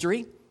changing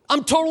history.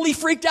 I'm totally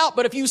freaked out,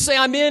 but if you say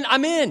I'm in,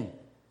 I'm in.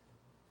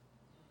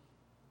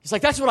 He's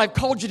like, that's what I've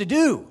called you to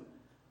do.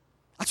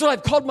 That's what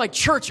I've called my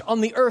church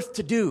on the earth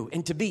to do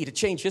and to be, to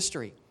change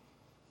history.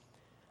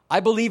 I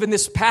believe in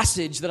this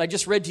passage that I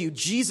just read to you,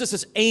 Jesus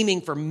is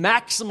aiming for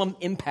maximum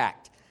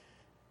impact.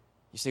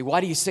 You say, why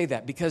do you say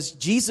that? Because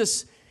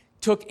Jesus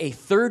took a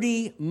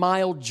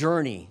 30-mile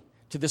journey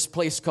to this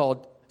place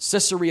called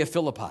Caesarea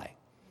Philippi.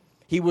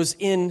 He was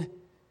in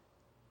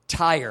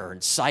Tyre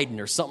and Sidon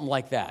or something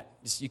like that.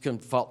 You can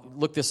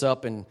look this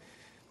up and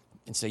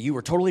say, you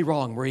were totally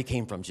wrong where he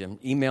came from, Jim.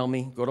 Email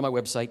me, go to my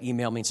website,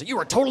 email me and say, you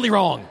were totally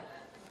wrong.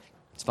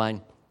 It's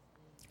fine.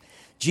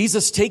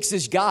 Jesus takes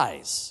his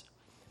guys,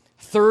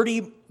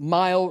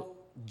 30-mile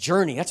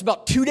journey. That's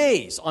about 2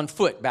 days on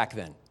foot back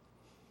then,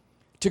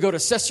 to go to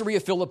Caesarea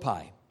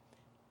Philippi.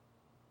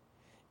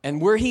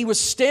 And where he was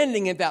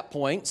standing at that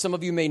point, some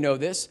of you may know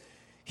this,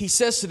 he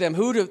says to them,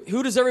 who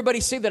does everybody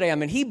say that I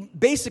am? And he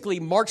basically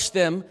marched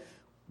them,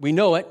 we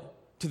know it,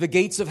 to the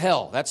gates of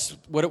hell. That's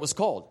what it was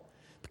called.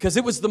 Because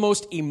it was the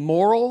most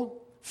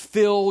immoral,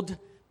 filled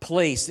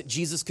place that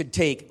Jesus could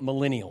take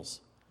millennials.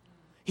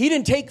 He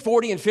didn't take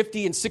 40 and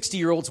 50 and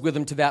 60-year-olds with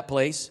him to that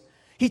place.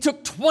 He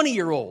took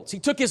 20-year-olds. He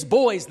took his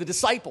boys, the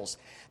disciples.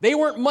 They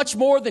weren't much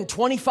more than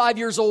 25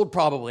 years old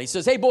probably. He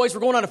says, hey, boys,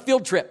 we're going on a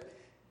field trip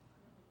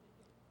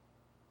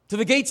to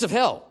the gates of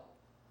hell,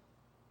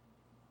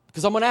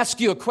 because I'm going to ask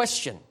you a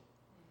question.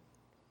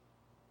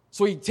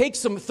 So he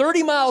takes them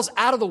 30 miles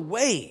out of the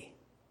way,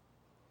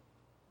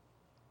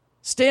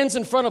 stands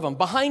in front of them.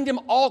 Behind him,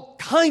 all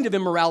kind of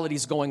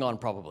immoralities going on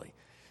probably.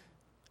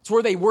 It's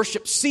where they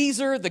worshiped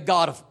Caesar, the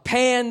god of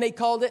Pan, they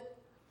called it.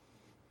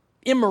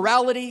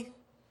 Immorality,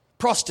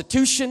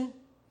 prostitution.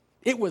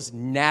 It was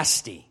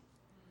nasty.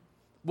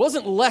 It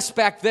wasn't less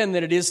back then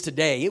than it is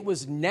today. It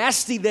was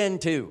nasty then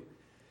too.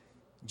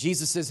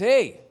 Jesus says,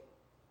 hey,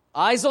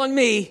 eyes on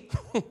me.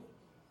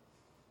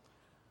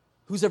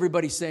 Who's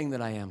everybody saying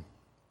that I am?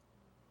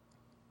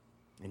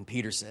 And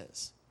Peter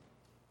says,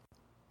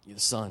 you're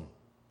the Son,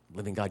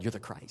 living God. You're the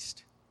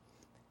Christ.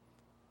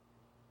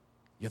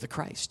 You're the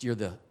Christ. You're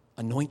the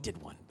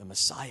anointed one, the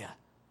Messiah.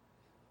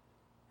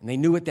 And they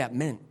knew what that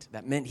meant.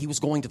 That meant he was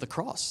going to the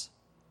cross.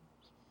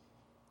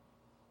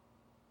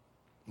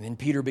 And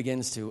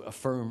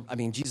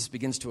then Jesus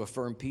begins to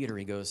affirm Peter.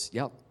 He goes,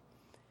 yep.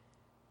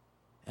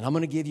 And I'm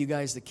going to give you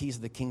guys the keys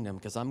of the kingdom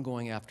because I'm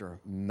going after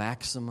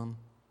maximum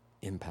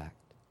impact.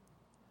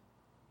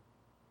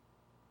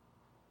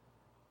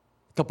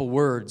 A couple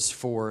words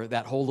for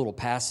that whole little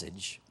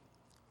passage.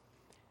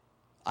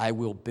 I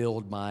will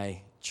build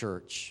my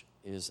church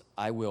is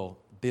I will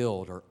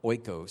build, or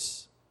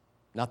oikos,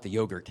 not the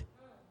yogurt.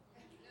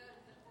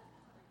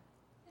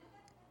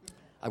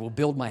 I will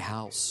build my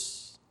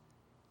house.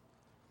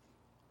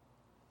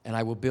 And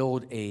I will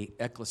build a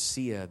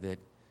ecclesia that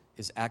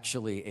is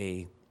actually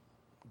a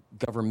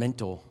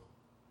governmental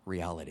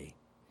reality.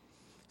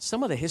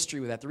 Some of the history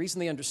with that, the reason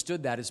they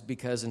understood that is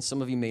because, and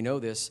some of you may know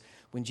this,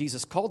 when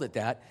Jesus called it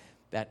that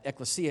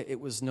ecclesia, it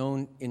was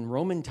known in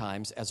Roman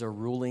times as a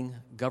ruling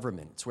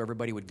government. It's where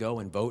everybody would go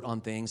and vote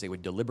on things. They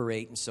would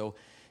deliberate. And so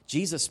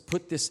Jesus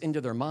put this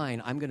into their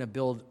mind. I'm going to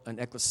build an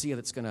ecclesia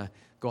that's going to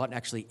go out and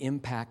actually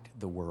impact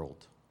the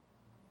world.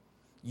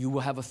 You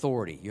will have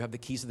authority. You have the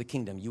keys of the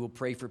kingdom. You will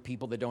pray for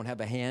people that don't have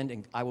a hand,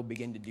 and I will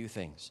begin to do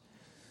things.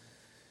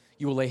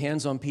 You will lay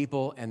hands on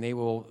people, and they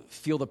will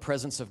feel the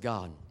presence of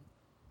God.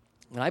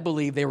 And I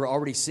believe they were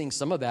already seeing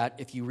some of that.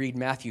 If you read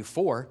Matthew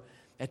 4,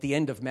 at the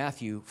end of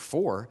Matthew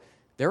 4,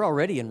 they're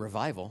already in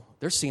revival.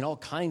 They're seeing all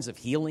kinds of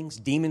healings,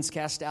 demons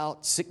cast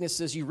out,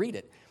 sicknesses. You read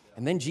it.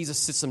 And then Jesus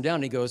sits them down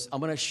and he goes, I'm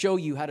going to show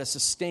you how to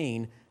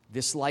sustain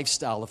this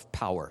lifestyle of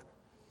power.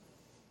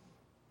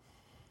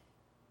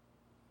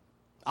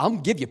 I'll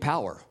give you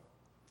power.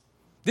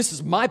 This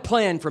is my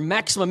plan for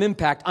maximum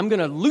impact. I'm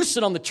going to loose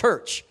it on the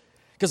church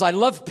because I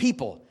love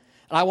people.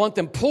 And I want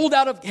them pulled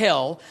out of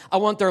hell. I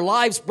want their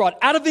lives brought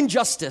out of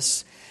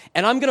injustice.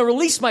 And I'm going to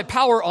release my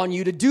power on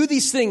you to do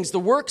these things, the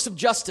works of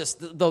justice,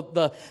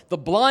 the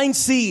blind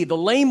see, the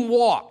lame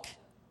walk.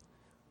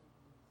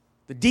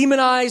 The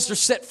demonized are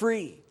set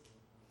free.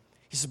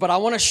 He says, but I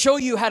want to show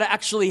you how to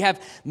actually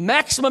have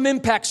maximum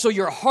impact so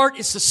your heart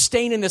is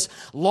sustained in this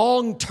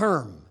long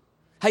term.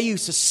 How you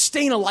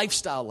sustain a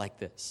lifestyle like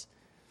this.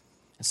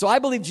 And so I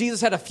believe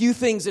Jesus had a few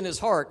things in his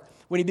heart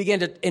when he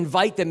began to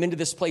invite them into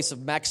this place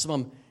of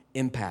maximum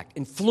impact,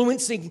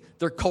 influencing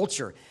their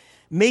culture,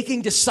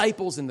 making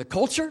disciples in the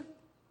culture,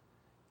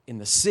 in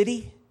the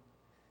city,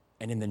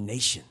 and in the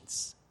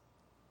nations.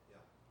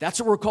 That's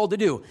what we're called to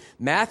do.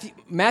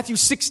 Matthew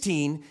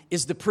 16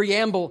 is the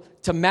preamble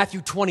to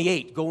Matthew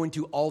 28, go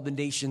into all the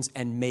nations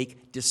and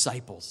make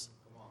disciples.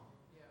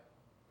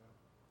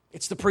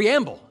 It's the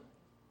preamble.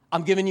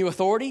 I'm giving you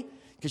authority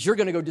because you're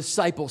going to go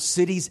disciple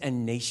cities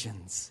and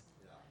nations.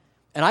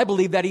 And I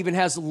believe that even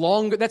has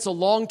that's a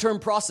long-term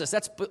process.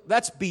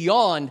 That's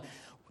beyond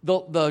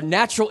the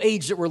natural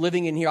age that we're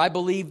living in here. I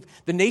believe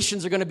the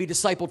nations are going to be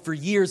discipled for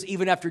years,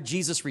 even after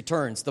Jesus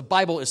returns. The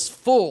Bible is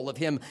full of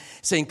him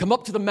saying, come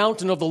up to the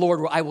mountain of the Lord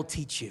where I will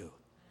teach you.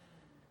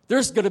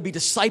 There's going to be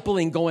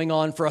discipling going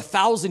on for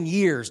 1,000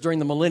 years during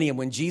the millennium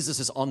when Jesus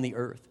is on the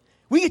earth.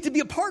 We get to be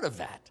a part of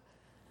that.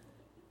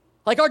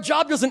 Like our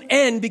job doesn't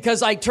end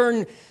because I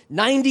turn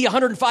 90,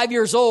 105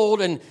 years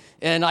old and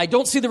I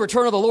don't see the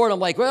return of the Lord. I'm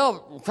like,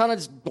 well, I'm kind of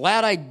just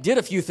glad I did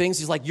a few things.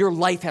 He's like, your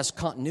life has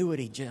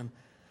continuity, Jim.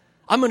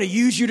 I'm going to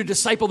use you to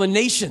disciple the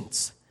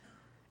nations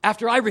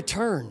after I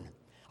return.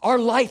 Our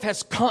life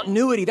has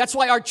continuity. That's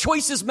why our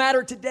choices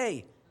matter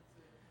today.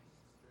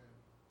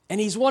 And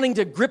he's wanting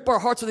to grip our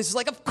hearts with this. He's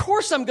like, of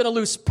course I'm going to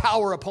loose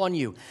power upon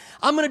you.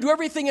 I'm going to do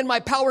everything in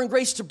my power and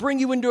grace to bring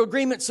you into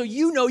agreement so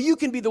you know you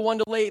can be the one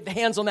to lay the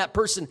hands on that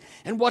person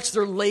and watch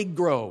their leg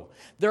grow,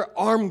 their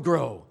arm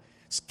grow,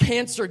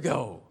 cancer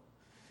go.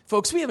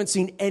 Folks, we haven't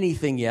seen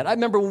anything yet. I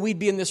remember when we'd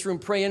be in this room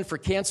praying for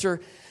cancer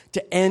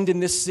to end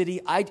in this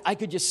city, I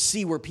could just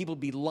see where people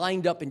would be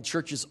lined up in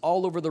churches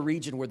all over the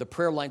region where the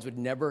prayer lines would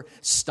never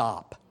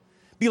stop.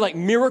 Be like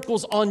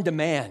miracles on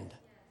demand.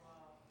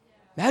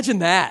 Imagine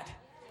that.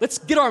 Let's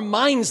get our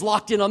minds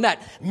locked in on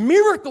that.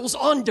 Miracles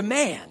on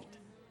demand.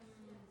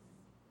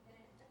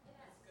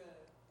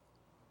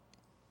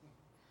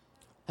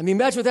 I mean,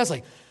 imagine what that's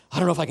like. I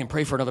don't know if I can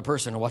pray for another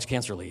person and watch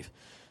cancer leave.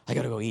 I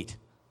got to go eat.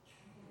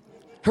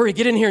 Hurry,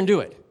 get in here and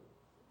do it.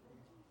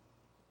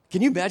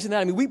 Can you imagine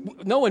that? I mean,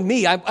 knowing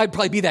me, I'd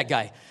probably be that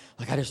guy.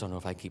 Like, I just don't know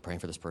if I can keep praying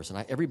for this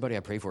person. Everybody I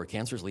pray for,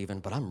 cancer's leaving,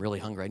 but I'm really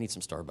hungry. I need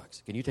some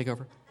Starbucks. Can you take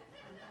over?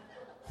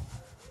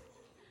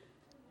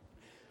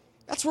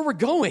 That's where we're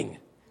going.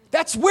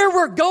 That's where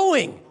we're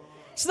going.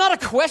 It's not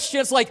a question.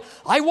 It's like,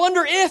 I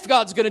wonder if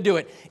God's going to do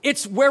it.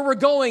 It's where we're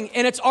going,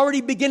 and it's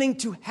already beginning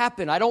to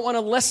happen. I don't want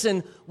to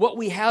lessen what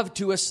we have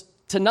to us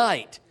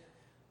tonight.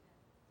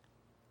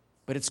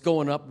 But it's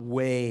going up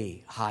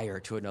way higher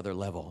to another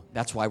level.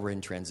 That's why we're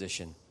in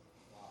transition.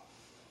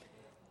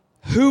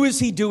 Who is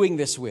he doing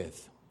this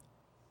with?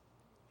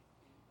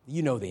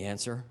 You know the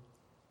answer.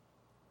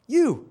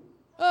 You,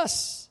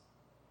 us.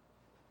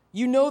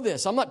 You know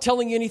this. I'm not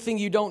telling you anything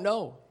you don't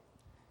know.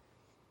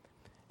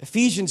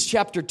 Ephesians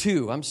chapter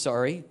 2. I'm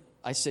sorry.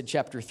 I said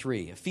chapter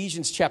 3.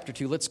 Ephesians chapter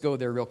 2. Let's go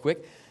there real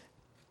quick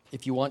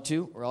if you want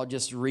to, or I'll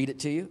just read it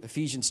to you.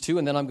 Ephesians 2,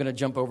 and then I'm going to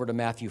jump over to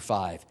Matthew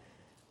 5.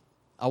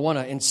 I want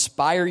to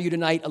inspire you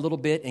tonight a little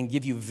bit and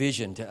give you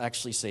vision to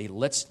actually say,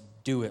 let's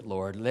do it,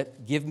 Lord.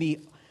 Give me.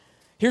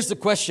 Here's the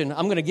question.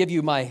 I'm going to give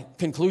you my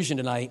conclusion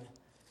tonight.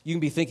 You can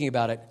be thinking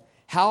about it.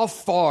 How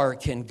far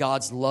can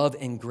God's love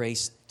and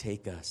grace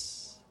take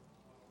us?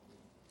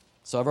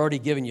 So I've already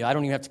given you. I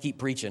don't even have to keep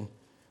preaching.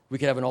 We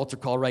could have an altar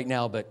call right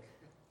now, but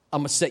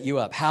I'm going to set you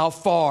up. How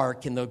far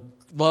can the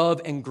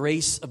love and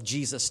grace of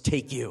Jesus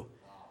take you?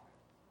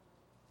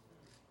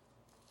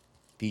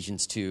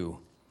 Ephesians 2,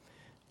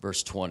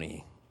 verse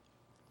 20.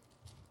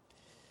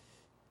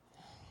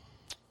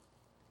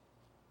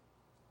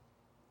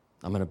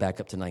 I'm going to back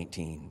up to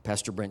 19.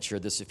 Pastor Brent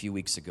shared this a few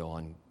weeks ago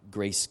on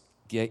grace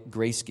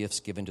gifts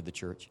given to the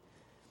church.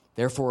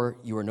 Therefore,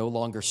 you are no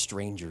longer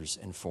strangers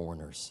and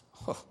foreigners.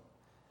 Oh,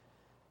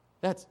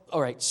 that's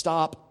all right.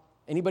 Stop.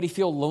 Anybody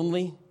feel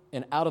lonely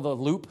and out of the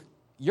loop?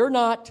 You're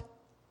not.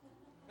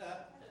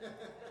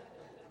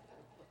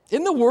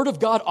 Isn't the word of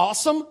God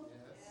awesome?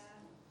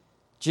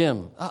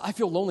 Jim, I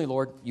feel lonely,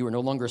 Lord. You are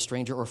no longer a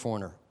stranger or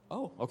foreigner.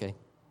 Oh, okay.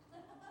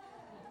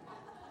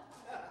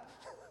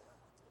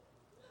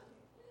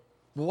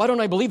 Well, why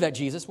don't I believe that,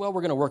 Jesus? Well,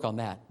 we're going to work on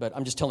that, but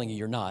I'm just telling you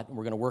you're not, and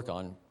we're going to work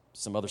on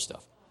some other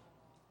stuff.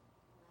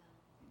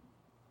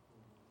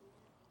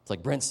 It's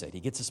like Brent said, he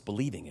gets us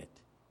believing it,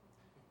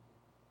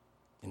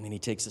 and then he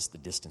takes us the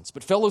distance.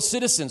 But fellow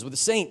citizens with the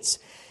saints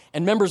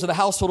and members of the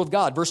household of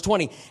God, verse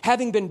 20,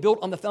 having been built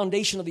on the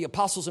foundation of the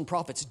apostles and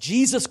prophets,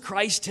 Jesus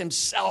Christ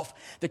himself,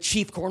 the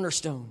chief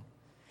cornerstone,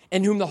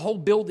 in whom the whole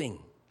building,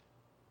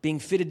 being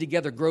fitted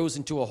together, grows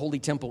into a holy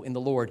temple in the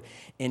Lord,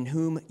 in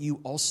whom you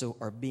also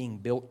are being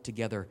built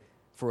together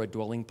for a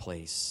dwelling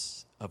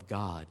place of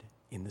God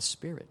in the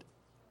Spirit.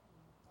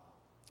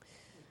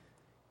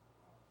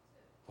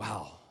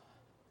 Wow.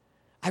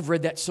 I've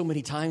read that so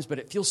many times, but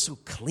it feels so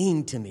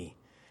clean to me.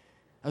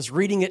 I was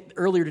reading it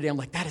earlier today. I'm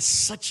like, that is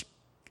such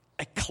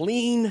a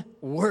clean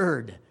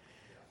word.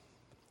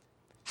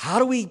 How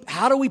do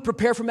we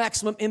prepare for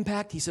maximum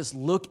impact? He says,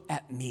 look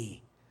at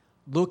me.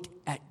 Look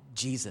at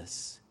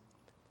Jesus.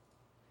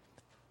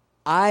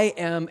 I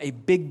am a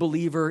big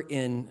believer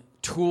in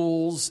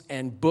tools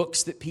and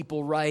books that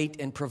people write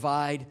and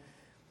provide,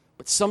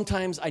 but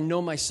sometimes I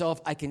know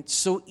myself, I can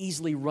so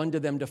easily run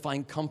to them to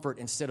find comfort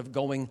instead of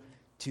going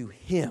to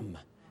him,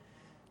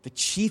 the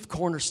chief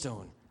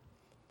cornerstone.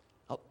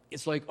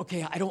 It's like,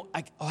 okay, I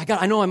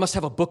know I must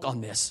have a book on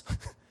this.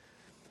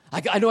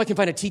 I know I can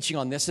find a teaching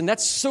on this, and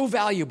that's so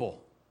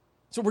valuable.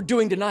 That's what we're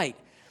doing tonight.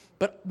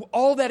 But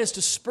all that is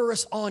to spur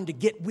us on to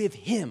get with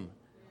him.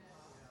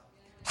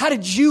 How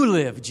did you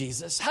live,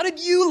 Jesus? How did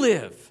you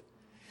live?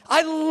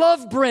 I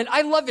love Brent.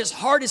 I love his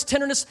heart, his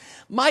tenderness.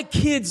 My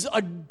kids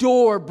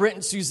adore Brent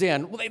and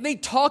Suzanne. They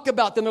talk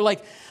about them. They're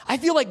like, I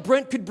feel like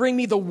Brent could bring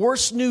me the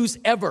worst news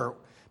ever.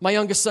 My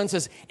youngest son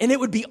says, and it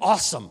would be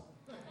awesome.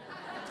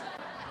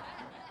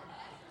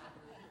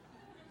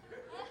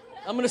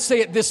 I'm going to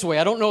say it this way.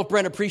 I don't know if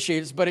Brent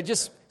appreciates it,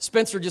 but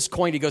Spencer just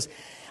coined. He goes,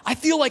 I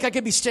feel like I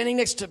could be standing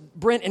next to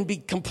Brent and be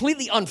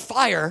completely on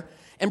fire.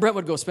 And Brent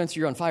would go, Spencer,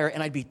 you're on fire.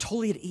 And I'd be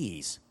totally at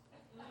ease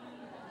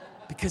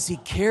because he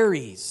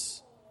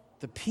carries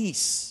the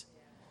peace.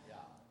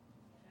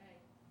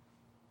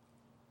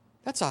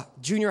 That's a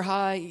junior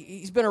high.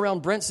 He's been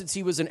around Brent since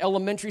he was in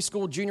elementary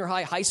school, junior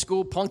high, high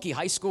school, punky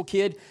high school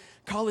kid,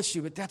 college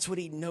student. But that's what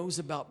he knows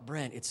about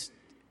Brent. It's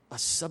a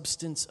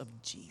substance of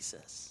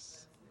Jesus.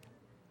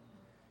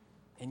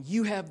 And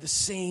you have the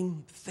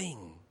same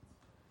thing.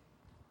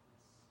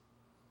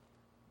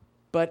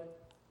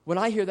 But when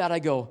I hear that, I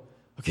go,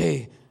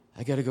 okay,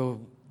 I got to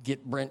go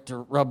get Brent to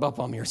rub up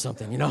on me or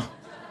something, you know?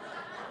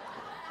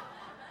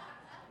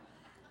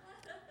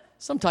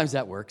 Sometimes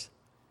that works.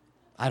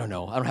 I don't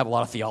know. I don't have a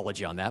lot of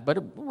theology on that, but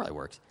it probably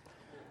works.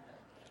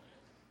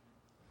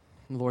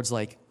 And the Lord's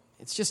like,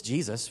 it's just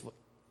Jesus.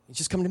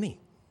 Just come to me.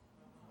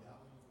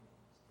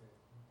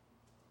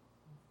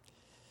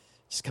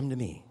 Just come to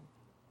me.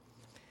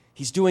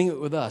 He's doing it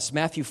with us.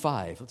 Matthew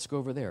 5. Let's go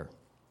over there.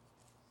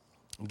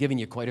 I'm giving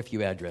you quite a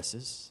few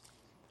addresses.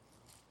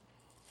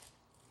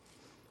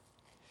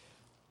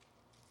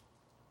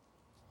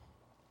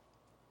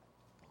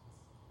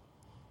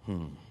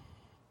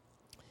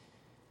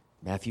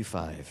 Matthew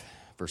 5,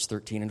 verse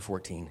 13 and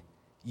 14.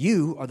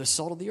 You are the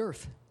salt of the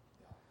earth.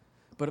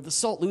 But if the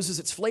salt loses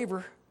its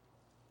flavor,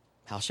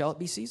 how shall it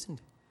be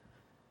seasoned?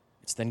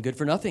 It's then good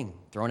for nothing,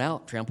 thrown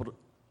out, trampled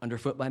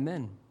underfoot by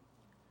men.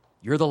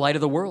 You're the light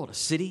of the world. A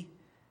city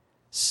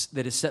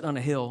that is set on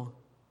a hill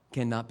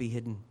cannot be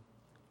hidden.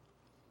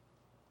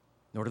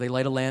 Nor do they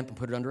light a lamp and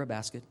put it under a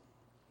basket.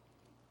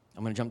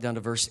 I'm going to jump down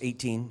to verse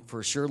 18.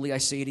 For surely I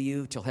say to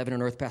you, till heaven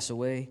and earth pass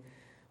away,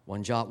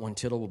 one jot, one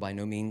tittle will by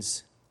no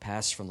means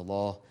pass from the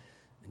law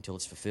until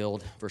it's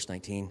fulfilled. Verse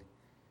 19.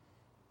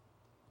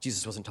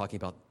 Jesus wasn't talking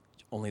about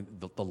only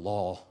the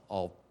law,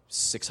 all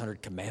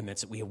 600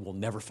 commandments that we will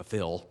never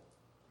fulfill.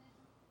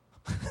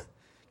 Can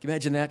you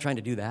imagine that, trying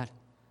to do that?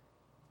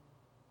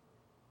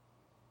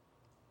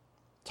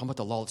 Talking about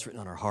the law that's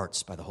written on our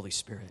hearts by the Holy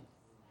Spirit.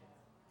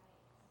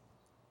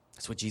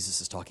 That's what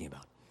Jesus is talking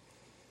about.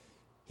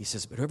 He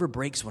says, but whoever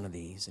breaks one of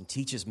these and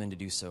teaches men to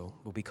do so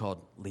will be called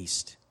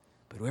least.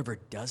 But whoever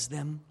does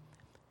them,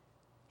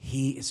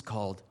 he is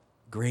called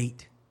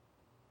great,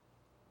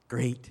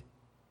 great,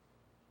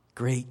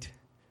 great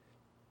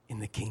in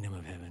the kingdom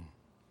of heaven.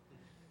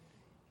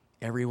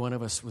 Every one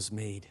of us was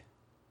made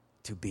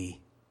to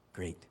be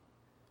great,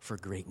 for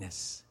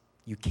greatness.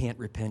 You can't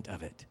repent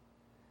of it.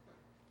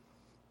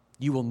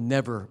 You will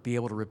never be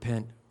able to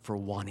repent for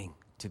wanting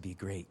to be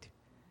great.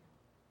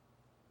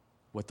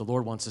 What the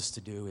Lord wants us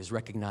to do is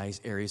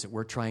recognize areas that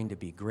we're trying to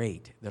be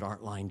great that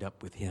aren't lined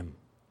up with Him.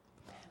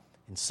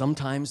 And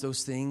sometimes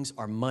those things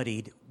are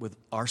muddied with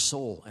our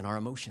soul and our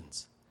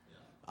emotions.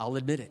 I'll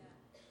admit it.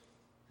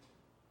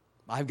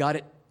 I've got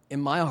it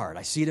in my heart.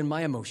 I see it in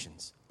my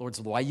emotions. Lord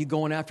said, why are you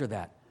going after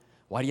that?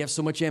 Why do you have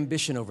so much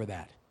ambition over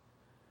that?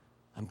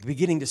 I'm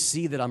beginning to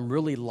see that I'm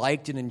really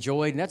liked and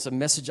enjoyed, and that's a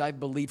message I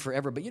believe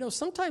forever. But,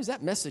 sometimes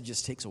that message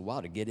just takes a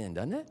while to get in,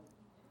 doesn't it?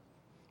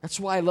 That's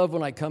why I love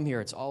when I come here.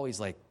 It's always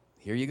like,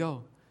 here you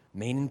go,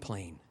 main and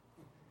plain,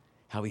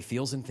 how He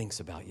feels and thinks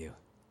about you.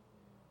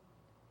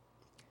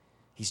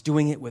 He's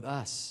doing it with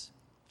us.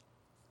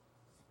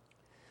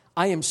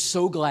 I am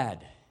so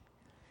glad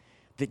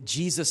that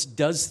Jesus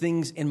does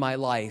things in my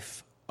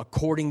life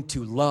according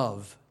to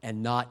love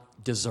and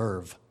not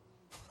deserve.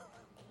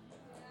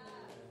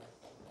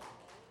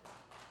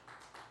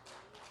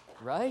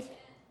 Right?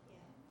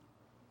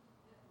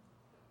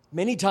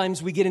 Many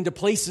times we get into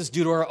places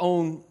due to our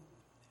own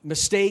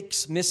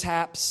mistakes,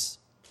 mishaps,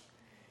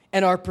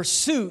 and our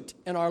pursuit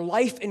and our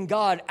life in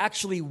God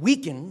actually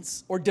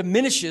weakens or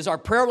diminishes our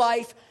prayer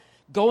life,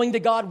 going to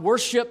God,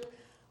 worship,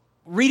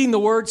 reading the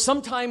Word.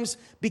 Sometimes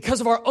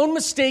because of our own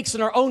mistakes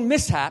and our own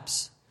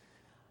mishaps,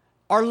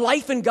 our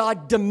life in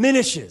God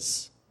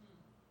diminishes.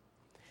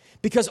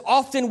 Because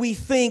often we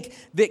think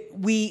that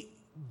we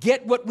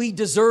get what we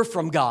deserve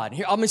from God.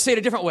 Here, I'm going to say it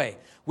a different way.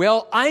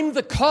 Well, I'm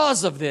the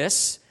cause of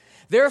this,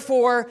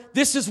 therefore,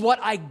 this is what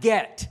I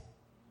get.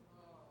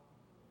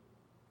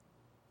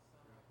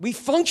 We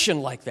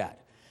function like that.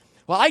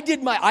 Well,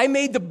 I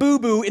made the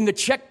boo-boo in the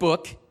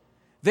checkbook,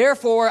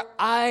 therefore,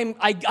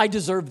 I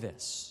deserve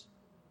this.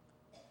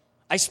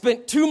 I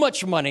spent too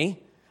much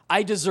money,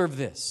 I deserve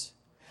this.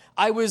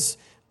 I was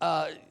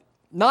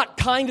not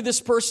kind to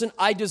this person,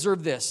 I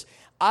deserve this.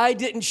 I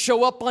didn't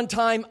show up on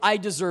time, I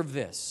deserve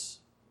this.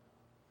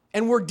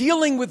 And we're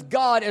dealing with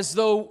God as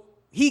though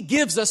He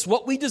gives us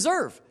what we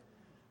deserve.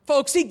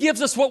 Folks, He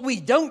gives us what we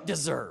don't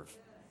deserve.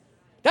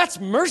 That's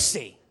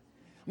mercy.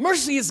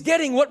 Mercy is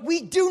getting what we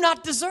do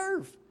not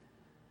deserve.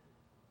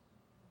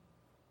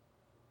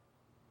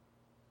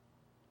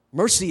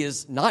 Mercy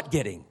is not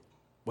getting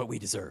what we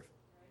deserve.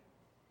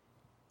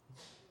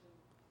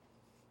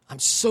 I'm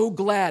so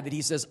glad that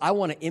He says, I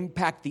want to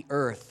impact the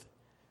earth,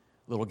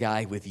 little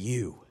guy, with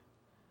you.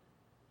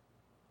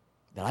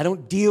 That I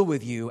don't deal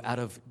with you out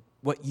of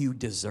what you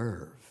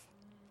deserve.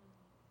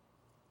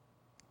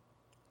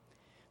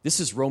 This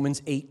is Romans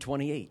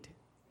 8:28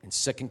 and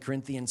 2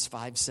 Corinthians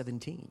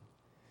 5:17.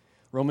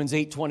 Romans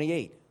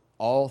 8:28,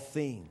 all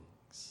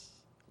things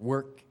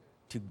work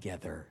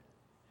together.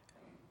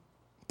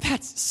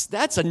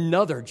 That's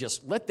another,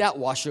 just let that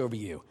wash over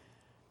you.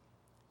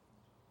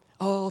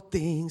 All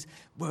things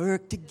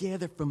work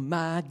together for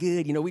my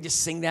good. We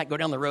just sing that, go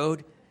down the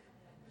road.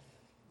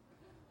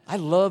 I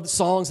love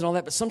songs and all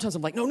that, but sometimes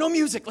I'm like, no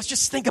music. Let's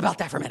just think about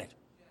that for a minute.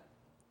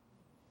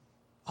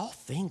 All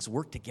things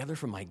work together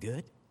for my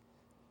good.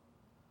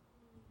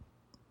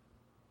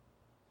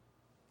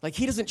 Like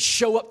He doesn't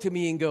show up to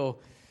me and go,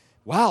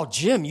 wow,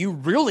 Jim, you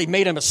really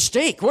made a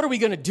mistake. What are we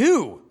going to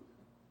do?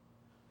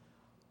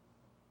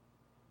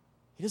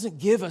 He doesn't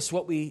give us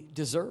what we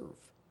deserve.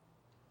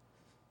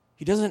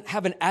 He doesn't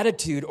have an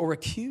attitude or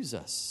accuse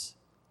us.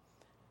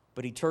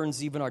 But He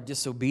turns even our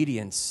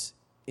disobedience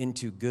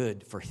into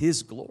good for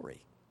His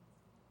glory.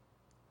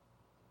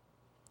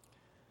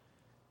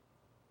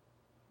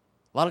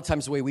 A lot of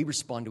times the way we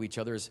respond to each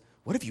other is,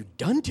 what have you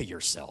done to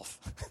yourself?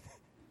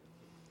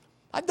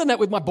 I've done that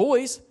with my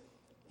boys.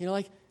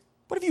 Like,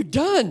 what have you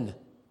done?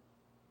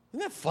 Isn't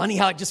that funny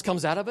how it just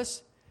comes out of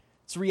us?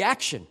 It's a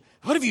reaction.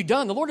 What have you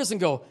done? The Lord doesn't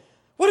go,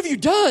 what have you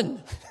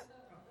done?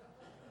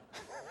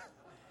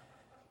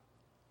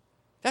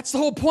 That's the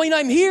whole point.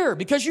 I'm here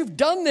because you've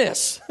done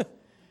this.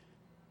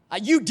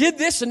 You did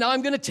this and now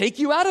I'm going to take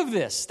you out of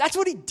this. That's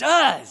what He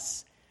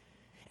does.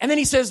 And then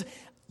He says,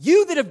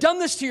 You that have done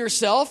this to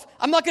yourself,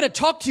 I'm not going to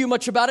talk to you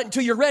much about it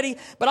until you're ready,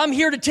 but I'm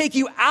here to take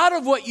you out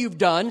of what you've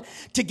done,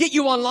 to get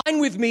you online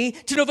with me,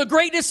 to know the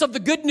greatness of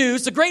the good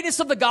news, the greatness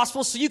of the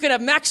gospel, so you can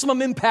have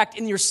maximum impact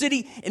in your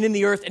city and in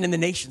the earth and in the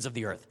nations of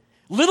the earth.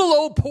 Little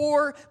old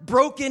poor,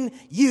 broken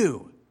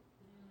you.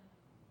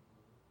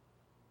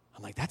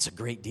 I'm like, that's a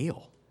great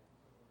deal.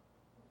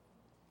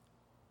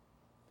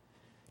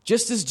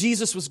 Just as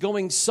Jesus was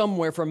going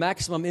somewhere for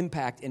maximum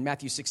impact in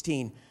Matthew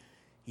 16,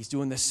 he's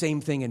doing the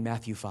same thing in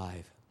Matthew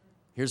 5.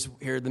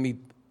 Let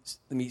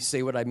me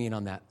say what I mean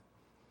on that.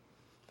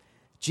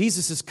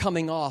 Jesus is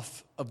coming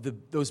off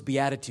of those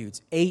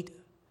Beatitudes. 8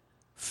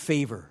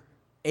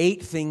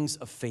 things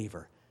of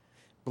favor.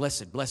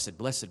 Blessed, blessed,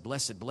 blessed,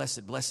 blessed,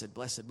 blessed, blessed,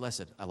 blessed,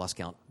 blessed. I lost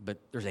count, but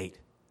there's 8.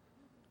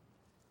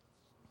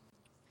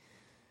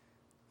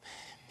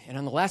 And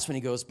on the last one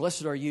he goes,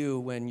 blessed are you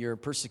when you're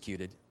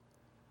persecuted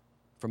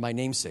for my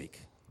name's sake.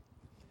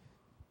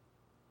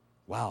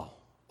 Wow,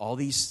 all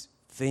these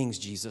things,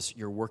 Jesus,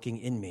 you're working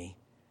in me.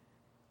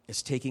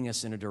 It's taking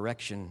us in a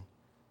direction.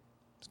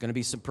 There's going to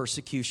be some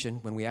persecution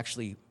when we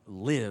actually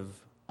live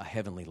a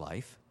heavenly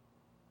life.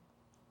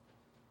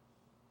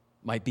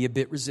 Might be a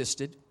bit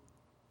resisted.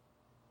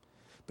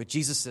 But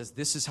Jesus says,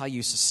 this is how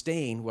you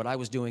sustain what I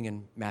was doing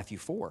in Matthew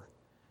 4.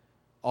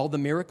 All the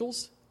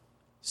miracles,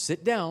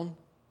 sit down.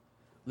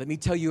 Let me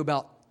tell you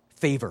about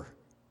favor.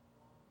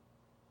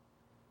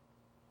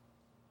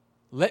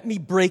 Let me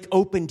break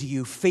open to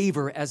you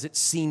favor as it's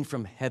seen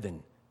from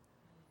heaven.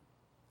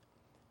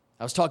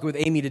 I was talking with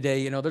Amy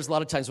today. There's a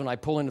lot of times when I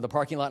pull into the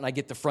parking lot and I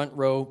get the front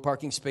row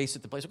parking space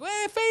at the place.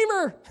 Hey,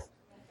 favor.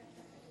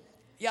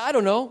 Yeah, I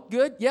don't know.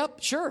 Good.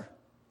 Yep, sure.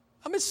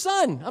 I'm his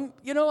son.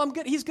 I'm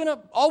good. He's going to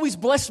always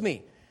bless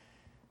me.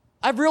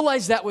 I've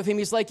realized that with him.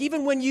 He's like,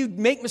 even when you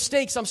make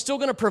mistakes, I'm still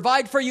going to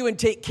provide for you and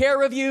take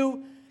care of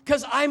you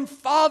because I'm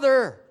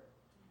Father.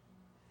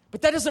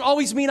 But that doesn't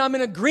always mean I'm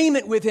in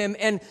agreement with him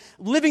and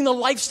living the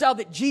lifestyle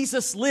that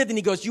Jesus lived. And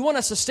he goes, you want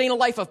to sustain a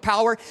life of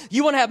power?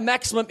 You want to have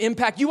maximum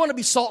impact? You want to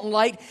be salt and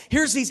light?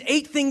 Here's these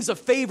 8 things of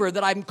favor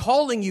that I'm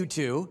calling you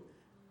to.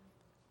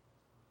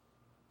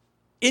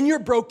 In your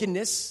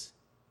brokenness,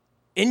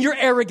 in your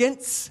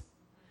arrogance,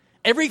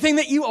 everything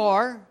that you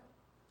are,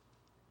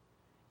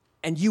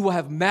 and you will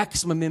have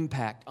maximum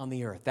impact on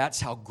the earth.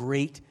 That's how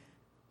great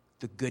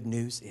the good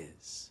news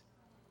is.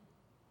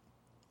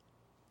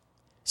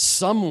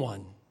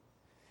 Someone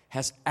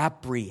has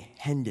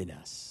apprehended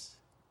us.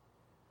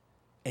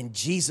 And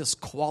Jesus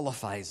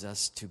qualifies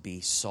us to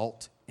be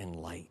salt and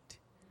light.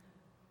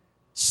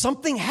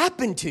 Something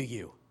happened to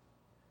you.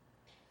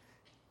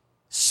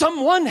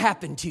 Someone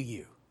happened to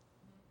you.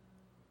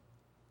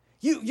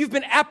 You've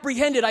been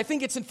apprehended. I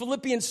think it's in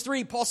Philippians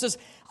 3. Paul says,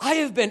 I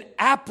have been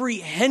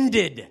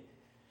apprehended.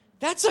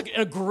 That's an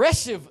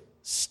aggressive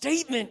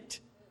statement.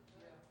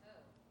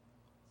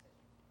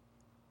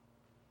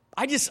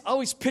 I just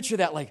always picture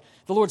that like,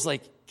 the Lord's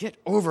like, get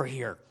over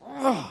here.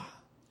 Ugh.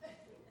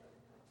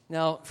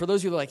 Now, for those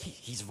of you who are like,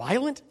 he's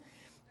violent?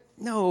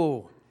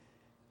 No.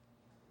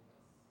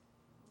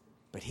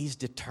 But he's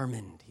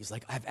determined. He's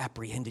like, I've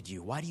apprehended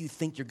you. Why do you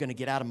think you're going to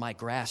get out of my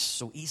grasp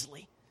so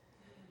easily?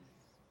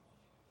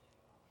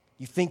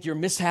 You think your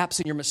mishaps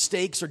and your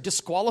mistakes are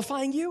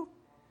disqualifying you?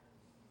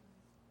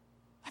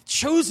 I've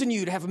chosen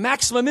you to have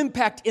maximum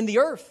impact in the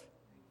earth.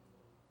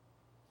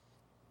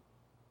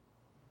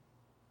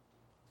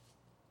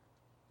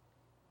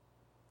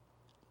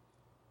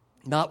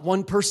 Not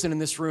one person in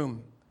this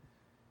room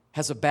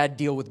has a bad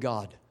deal with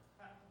God.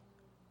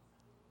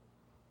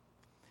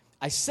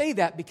 I say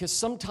that because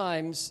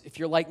sometimes, if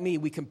you're like me,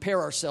 we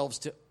compare ourselves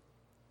to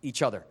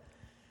each other.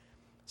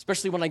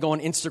 Especially when I go on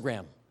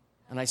Instagram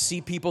and I see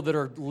people that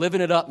are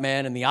living it up,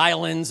 man, in the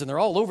islands, and they're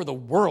all over the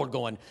world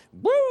going,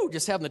 woo,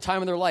 just having the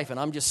time of their life, and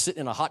I'm just sitting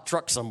in a hot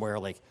truck somewhere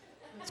like,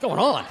 what's going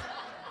on?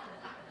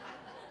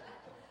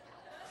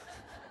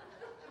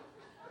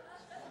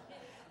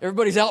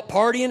 Everybody's out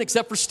partying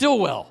except for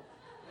Stilwell.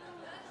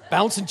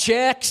 Bouncing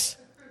checks,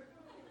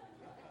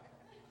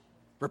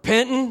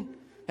 repenting,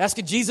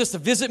 asking Jesus to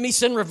visit me,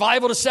 send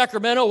revival to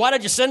Sacramento. Why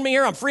did you send me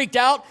here? I'm freaked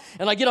out.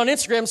 And I get on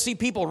Instagram and see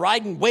people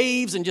riding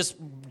waves and just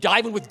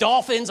diving with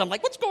dolphins. I'm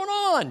like, what's going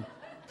on?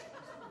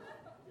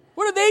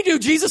 What did they do,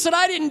 Jesus, that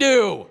I didn't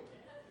do?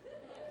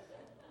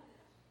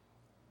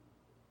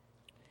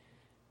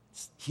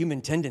 It's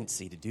human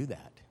tendency to do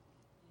that.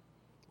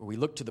 Where we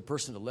look to the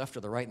person to the left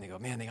or the right and they go,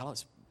 man, they got all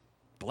this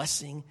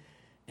blessing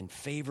and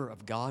favor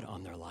of God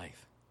on their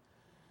life.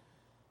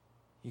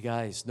 You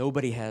guys,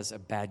 nobody has a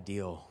bad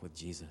deal with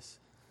Jesus.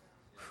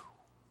 Whew.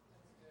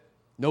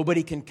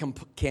 Nobody can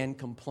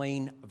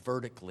complain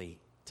vertically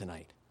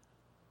tonight.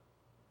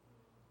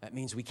 That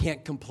means we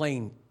can't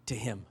complain to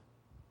him.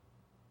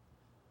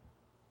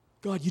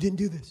 God, you didn't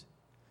do this.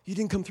 You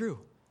didn't come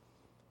through.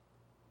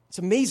 It's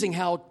amazing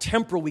how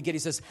temporal we get. He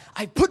says,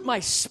 I put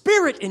my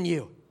spirit in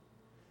you.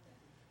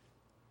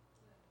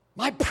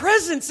 My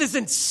presence is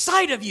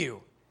inside of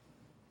you.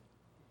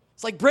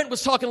 It's like Brent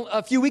was talking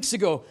a few weeks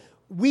ago.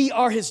 We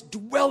are his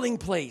dwelling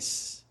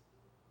place.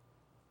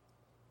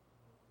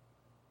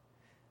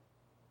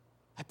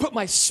 I put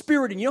my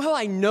spirit in. You know how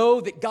I know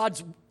that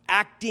God's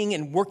acting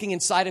and working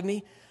inside of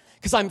me?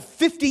 Because I'm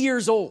 50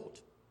 years old.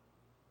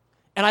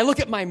 And I look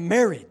at my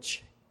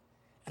marriage.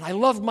 And I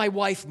love my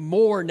wife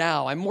more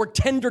now. I'm more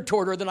tender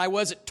toward her than I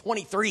was at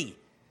 23.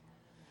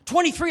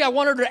 23, I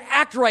wanted her to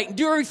act right and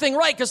do everything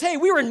right. Because, hey,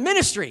 we were in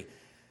ministry.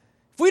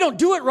 If we don't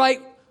do it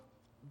right,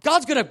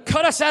 God's going to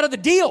cut us out of the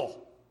deal.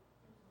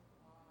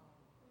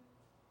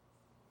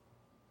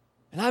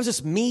 And I was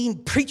this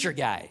mean preacher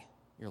guy.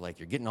 You're like,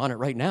 you're getting on it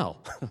right now.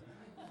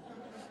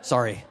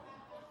 Sorry.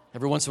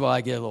 Every once in a while, I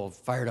get a little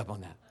fired up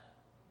on that.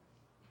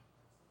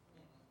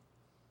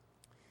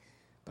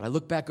 But I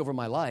look back over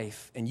my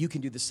life, and you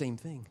can do the same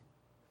thing.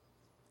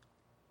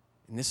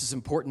 And this is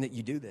important that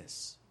you do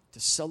this,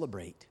 to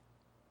celebrate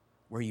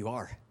where you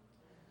are,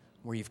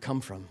 where you've come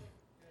from,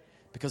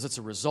 because it's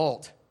a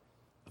result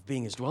of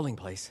being His dwelling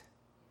place.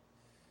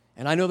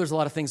 And I know there's a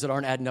lot of things that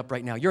aren't adding up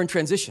right now. You're in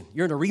transition.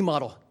 You're in a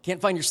remodel.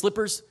 Can't find your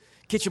slippers,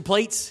 kitchen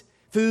plates,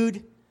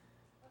 food.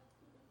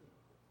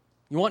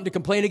 You wanting to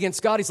complain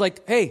against God? He's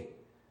like, hey,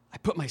 I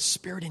put my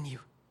spirit in you.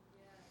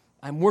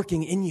 I'm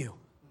working in you.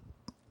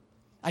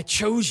 I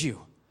chose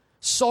you.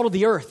 Salt of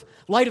the earth,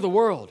 light of the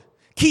world,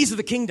 keys of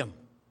the kingdom.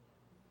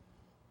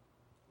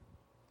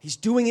 He's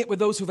doing it with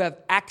those who have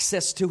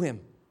access to Him.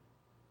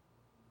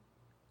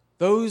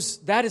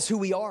 That is who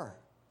we are.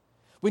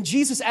 When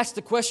Jesus asked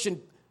the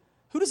question,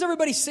 who does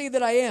everybody say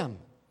that I am?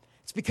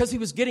 It's because He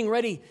was getting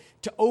ready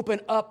to open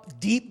up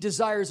deep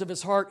desires of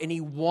His heart, and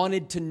He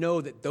wanted to know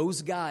that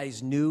those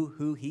guys knew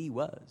who He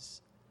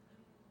was.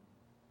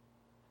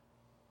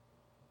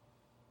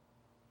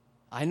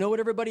 I know what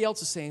everybody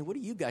else is saying. What do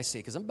you guys say?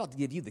 Because I'm about to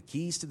give you the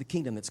keys to the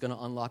kingdom that's going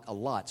to unlock a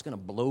lot. It's going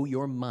to blow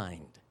your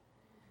mind.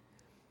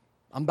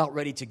 I'm about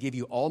ready to give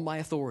you all my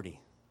authority.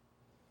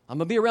 I'm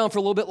going to be around for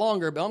a little bit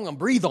longer, but I'm going to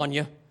breathe on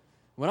you.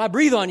 When I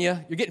breathe on you,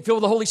 you're getting filled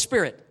with the Holy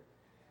Spirit.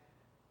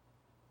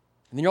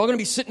 And then you're all going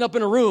to be sitting up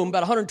in a room,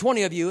 about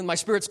 120 of you, and my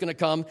Spirit's going to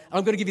come. And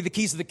I'm going to give you the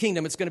keys to the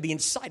kingdom. It's going to be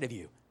inside of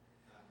you.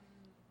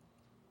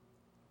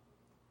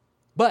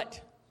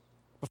 But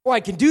before I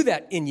can do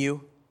that in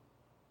you,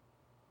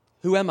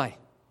 who am I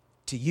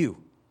to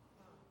you?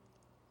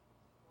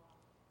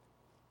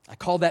 I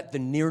call that the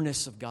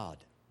nearness of God,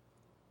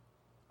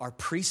 our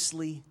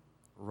priestly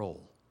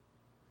role,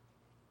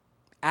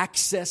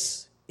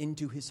 access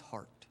into His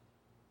heart.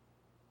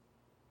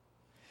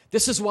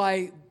 This is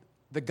why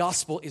the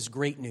gospel is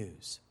great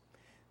news.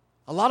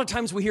 A lot of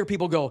times we hear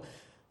people go,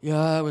 yeah,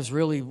 I was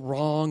really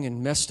wrong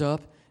and messed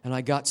up, and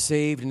I got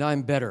saved, and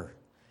I'm better.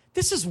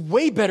 This is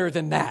way better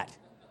than that.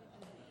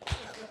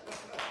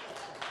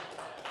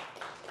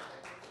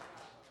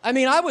 I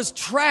mean, I was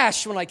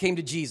trash when I came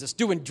to Jesus,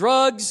 doing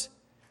drugs,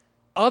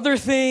 other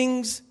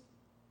things.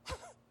 And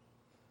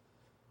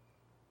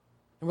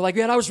we're like,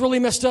 man, I was really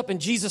messed up,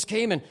 and Jesus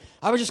came, and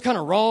I was just kind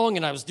of wrong,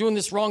 and I was doing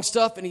this wrong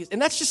stuff,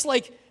 and that's just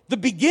like the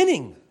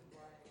beginning.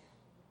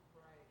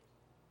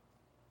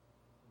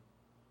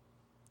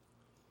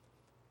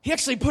 He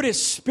actually put His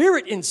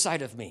Spirit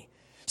inside of me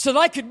so that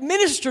I could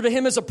minister to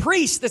Him as a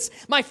priest. That's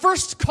my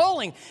first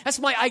calling. That's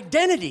my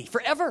identity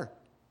forever.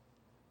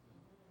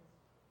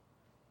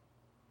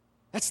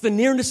 That's the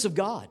nearness of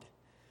God.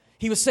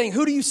 He was saying,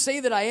 who do you say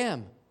that I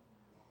am?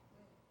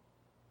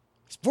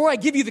 Before I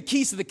give you the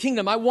keys to the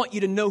kingdom, I want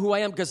you to know who I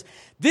am, because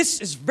this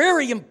is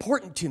very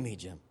important to me,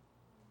 Jim.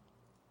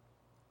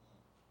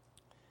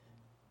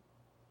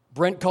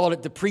 Brent called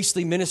it the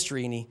priestly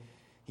ministry, and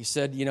he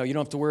said, you know, you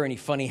don't have to wear any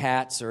funny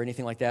hats or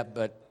anything like that,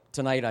 but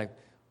tonight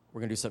we're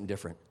going to do something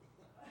different.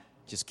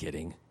 Just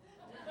kidding.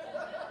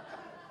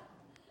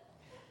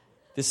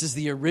 This is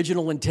the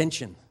original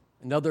intention,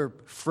 another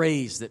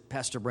phrase that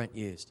Pastor Brent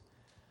used.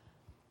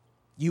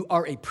 You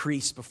are a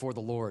priest before the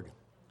Lord.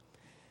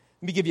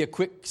 Let me give you a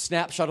quick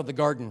snapshot of the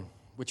garden,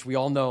 which we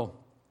all know.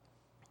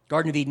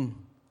 Garden of Eden.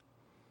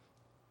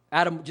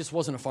 Adam just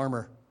wasn't a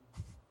farmer.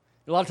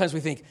 A lot of times we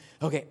think,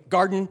 okay,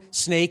 garden,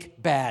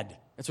 snake, bad.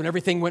 That's when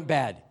everything went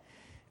bad.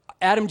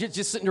 Adam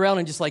just sitting around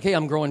and just like, hey,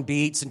 I'm growing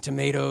beets and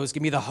tomatoes.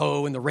 Give me the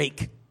hoe and the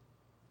rake.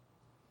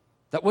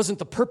 That wasn't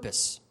the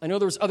purpose. I know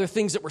there was other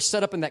things that were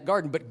set up in that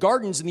garden, but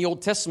gardens in the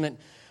Old Testament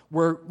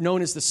were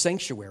known as the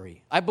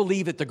sanctuary. I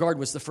believe that the garden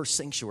was the first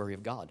sanctuary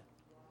of God.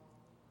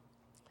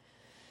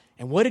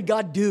 And what did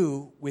God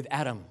do with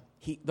Adam?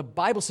 The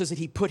Bible says that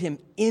He put him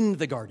in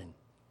the garden.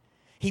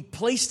 He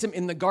placed him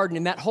in the garden.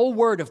 And that whole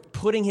word of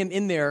putting him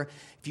in there,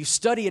 if you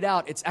study it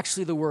out, it's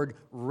actually the word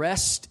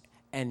rest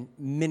and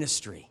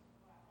ministry.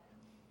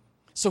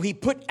 So He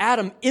put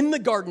Adam in the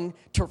garden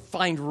to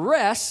find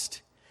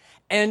rest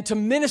and to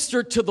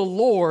minister to the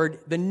Lord,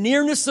 the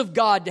nearness of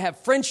God, to have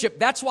friendship.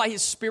 That's why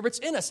His Spirit's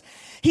in us.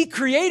 He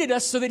created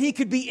us so that He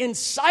could be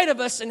inside of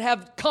us and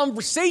have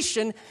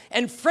conversation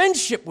and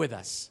friendship with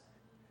us.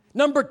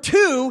 Number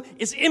 2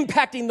 is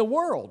impacting the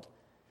world.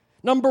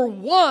 Number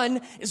 1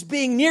 is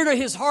being near to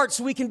His heart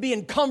so we can be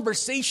in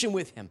conversation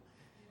with Him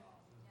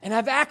and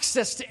have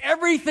access to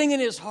everything in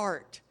His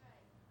heart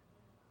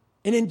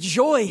and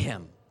enjoy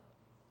Him.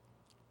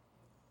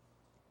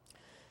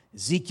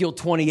 Ezekiel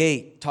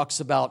 28 talks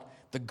about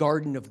the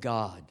garden of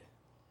God.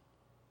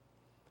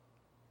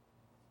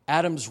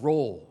 Adam's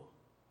role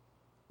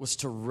was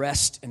to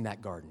rest in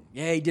that garden.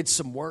 Yeah, he did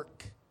some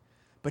work,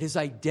 but his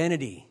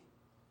identity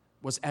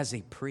was as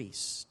a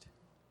priest.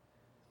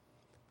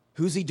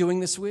 Who's he doing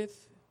this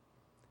with?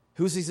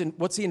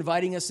 What's he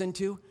inviting us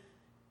into?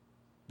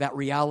 That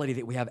reality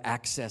that we have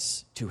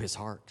access to his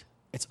heart.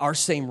 It's our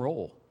same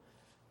role.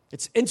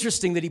 It's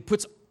interesting that he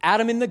puts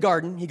Adam in the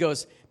garden. He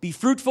goes, be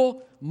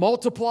fruitful,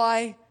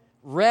 multiply,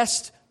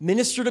 rest,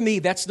 minister to me.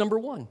 That's number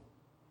one.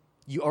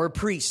 You are a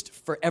priest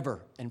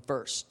forever and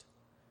first.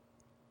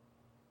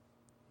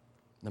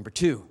 Number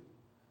two,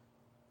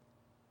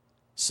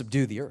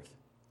 subdue the earth.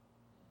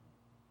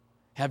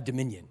 Have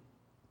dominion.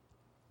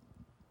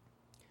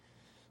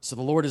 So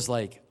the Lord is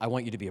like, I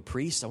want you to be a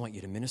priest. I want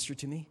you to minister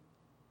to me.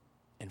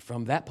 And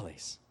from that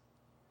place,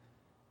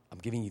 I'm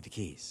giving you the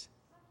keys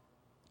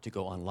to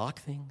go unlock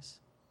things,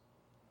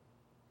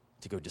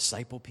 to go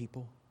disciple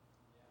people,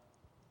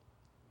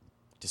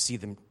 to see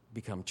them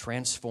become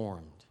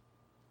transformed,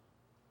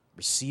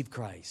 receive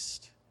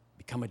Christ,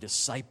 become a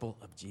disciple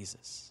of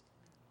Jesus.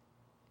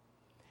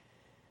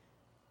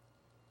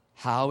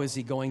 How is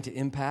he going to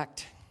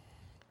impact?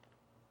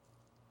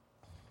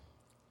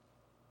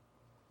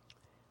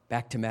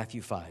 Back to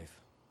Matthew 5.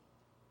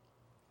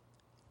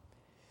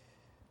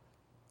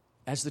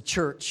 As the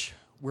church,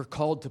 we're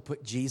called to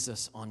put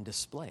Jesus on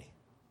display.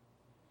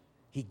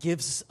 He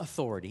gives us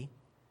authority.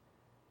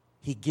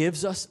 He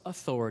gives us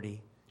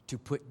authority to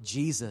put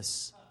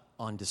Jesus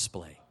on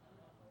display.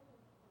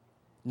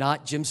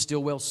 Not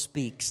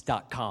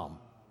JimStillwellSpeaks.com.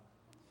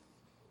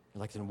 You're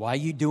like, then why are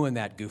you doing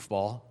that,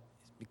 goofball?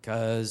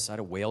 Because I had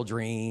a whale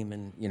dream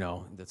and,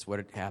 that's what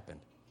had happened.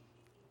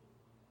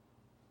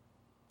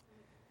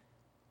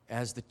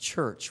 As the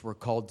church, we're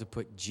called to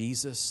put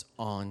Jesus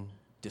on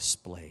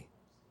display.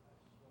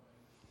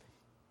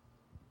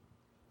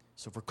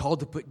 So if we're called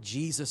to put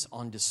Jesus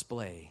on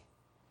display,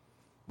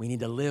 we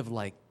need to live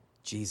like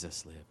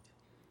Jesus lived,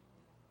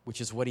 which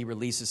is what he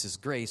releases his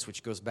grace,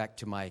 which goes back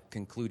to my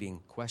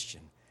concluding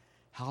question.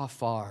 How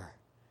far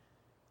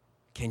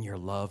can your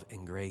love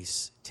and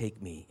grace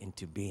take me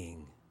into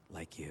being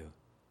like you,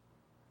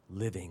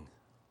 living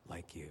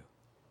like you?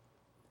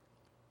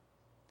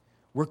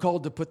 We're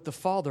called to put the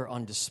Father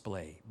on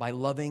display by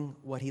loving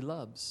what he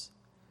loves.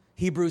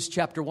 Hebrews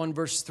chapter 1,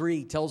 verse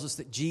 3 tells us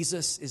that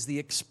Jesus is the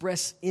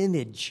express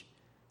image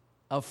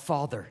of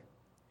Father.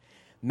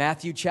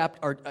 Matthew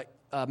chapter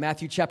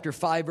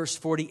 5, verse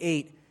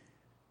 48,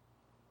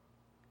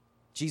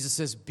 Jesus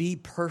says, be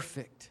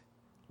perfect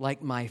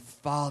like my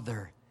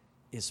Father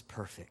is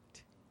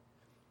perfect.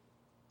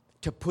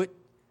 To put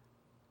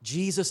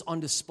Jesus on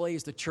display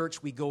as the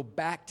church, we go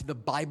back to the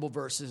Bible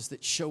verses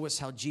that show us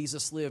how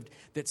Jesus lived,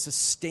 that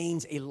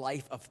sustains a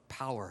life of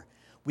power.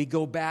 We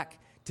go back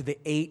to the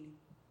 8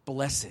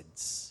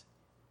 blesseds.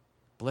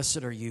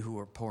 Blessed are you who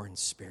are poor in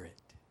spirit.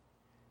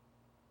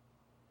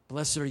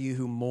 Blessed are you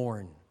who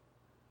mourn.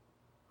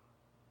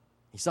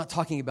 He's not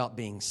talking about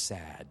being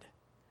sad.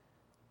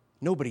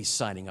 Nobody's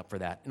signing up for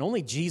that. And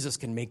only Jesus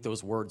can make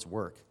those words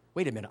work.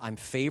 Wait a minute, I'm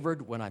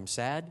favored when I'm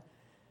sad?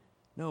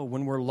 No,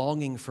 when we're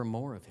longing for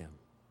more of him.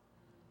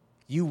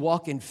 You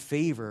walk in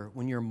favor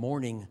when you're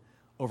mourning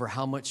over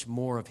how much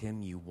more of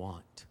him you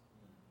want.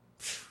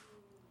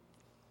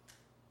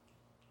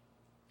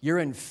 You're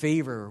in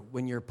favor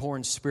when you're poor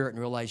in spirit and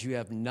realize you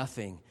have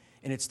nothing.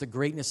 And it's the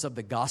greatness of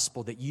the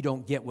gospel that you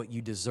don't get what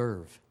you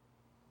deserve.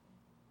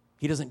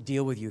 He doesn't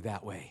deal with you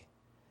that way.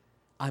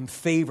 I'm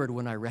favored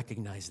when I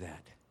recognize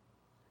that.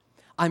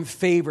 I'm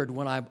favored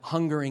when I'm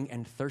hungering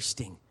and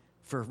thirsting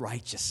for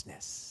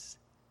righteousness.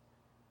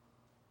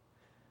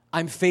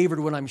 I'm favored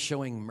when I'm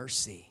showing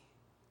mercy.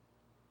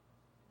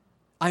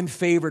 I'm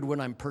favored when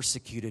I'm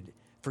persecuted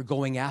for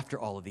going after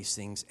all of these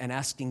things and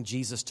asking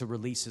Jesus to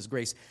release his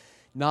grace.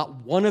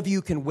 Not one of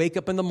you can wake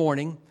up in the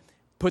morning,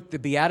 put the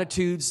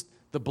Beatitudes,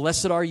 the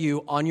blessed are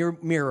you, on your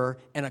mirror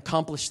and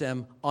accomplish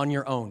them on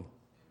your own.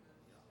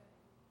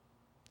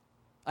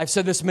 I've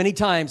said this many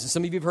times, and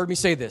some of you have heard me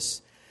say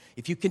this.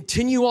 If you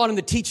continue on in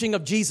the teaching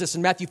of Jesus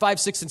in Matthew 5,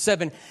 6, and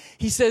 7,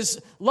 he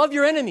says, love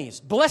your enemies,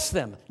 bless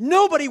them.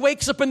 Nobody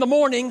wakes up in the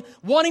morning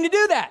wanting to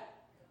do that.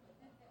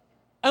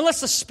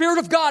 Unless the Spirit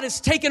of God has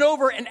taken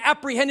over and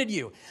apprehended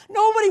you.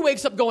 Nobody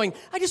wakes up going,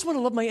 I just want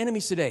to love my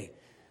enemies today.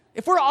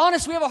 If we're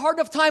honest, we have a hard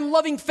enough time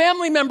loving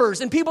family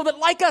members and people that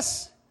like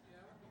us.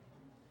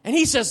 And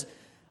he says,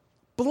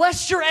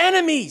 bless your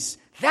enemies.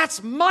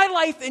 That's my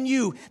life in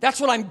you. That's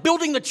what I'm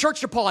building the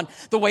church upon.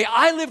 The way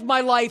I live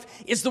my life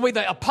is the way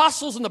the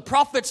apostles and the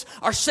prophets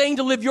are saying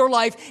to live your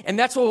life, and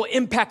that's what will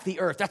impact the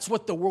earth. That's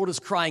what the world is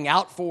crying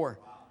out for.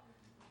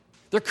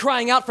 They're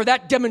crying out for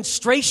that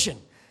demonstration.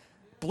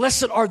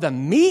 Blessed are the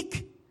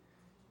meek.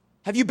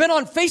 Have you been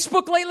on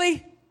Facebook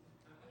lately?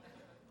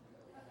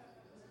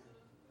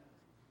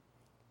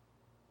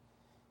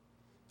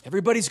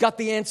 Everybody's got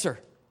the answer.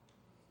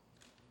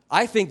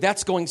 I think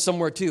that's going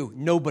somewhere too.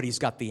 Nobody's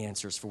got the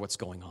answers for what's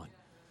going on.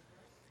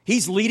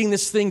 He's leading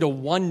this thing to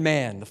one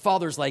man. The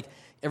Father's like,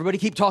 everybody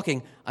keep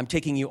talking. I'm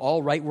taking you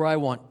all right where I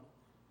want,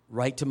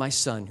 right to my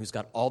Son who's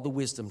got all the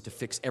wisdom to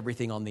fix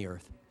everything on the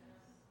earth.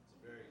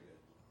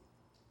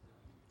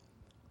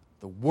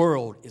 The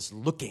world is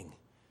looking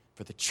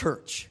for the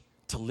church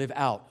to live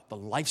out the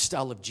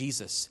lifestyle of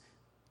Jesus.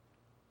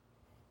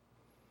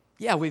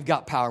 Yeah, we've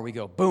got power. We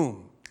go,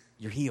 boom,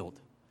 you're healed.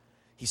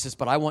 He says,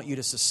 but I want you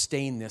to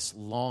sustain this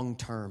long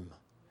term.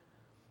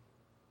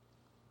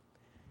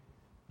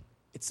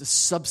 It's the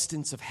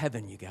substance of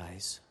heaven, you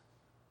guys.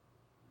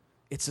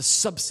 It's a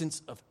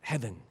substance of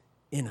heaven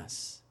in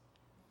us.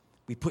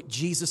 We put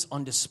Jesus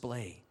on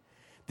display.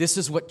 This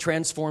is what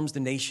transforms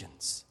the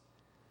nations.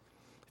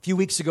 A few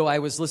weeks ago, I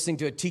was listening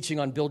to a teaching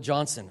on Bill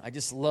Johnson. I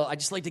just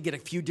like to get a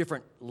few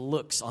different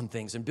looks on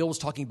things. And Bill was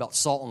talking about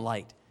salt and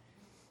light.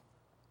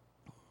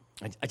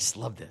 I just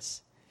love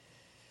this.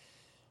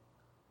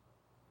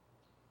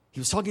 He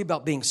was talking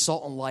about being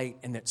salt and light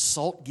and that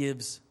salt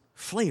gives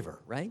flavor,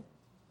 right?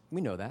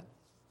 We know that.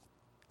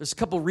 There's a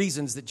couple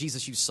reasons that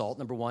Jesus used salt.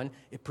 Number one,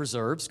 it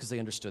preserves, because they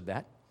understood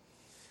that.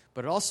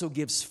 But it also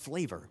gives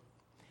flavor.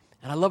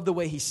 And I love the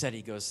way he said it.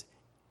 He goes,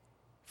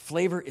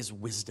 flavor is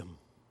wisdom.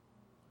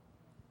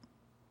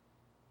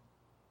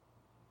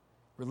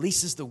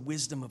 Releases the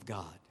wisdom of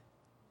God.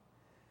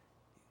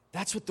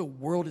 That's what the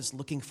world is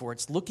looking for.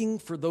 It's looking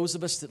for those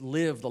of us that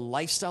live the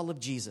lifestyle of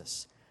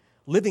Jesus,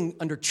 living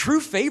under true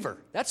favor.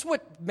 That's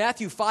what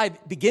Matthew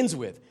 5 begins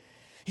with.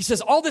 He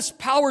says, all this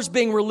power is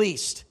being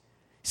released.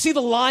 See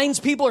the lines?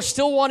 People are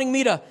still wanting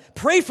me to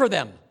pray for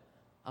them.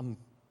 I'm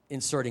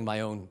inserting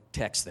my own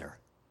text there.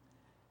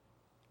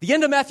 The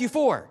end of Matthew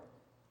 4,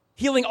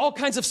 healing all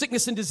kinds of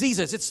sickness and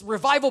diseases. It's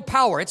revival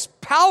power. It's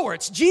power.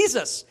 It's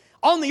Jesus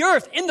on the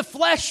earth, in the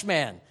flesh,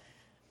 man.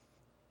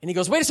 And he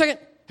goes, wait a second.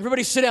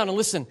 Everybody sit down and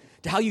listen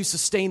to how you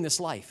sustain this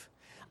life.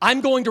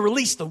 I'm going to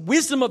release the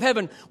wisdom of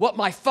heaven, what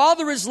my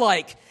Father is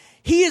like.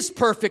 He is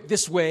perfect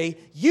this way.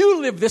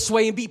 You live this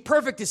way and be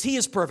perfect as he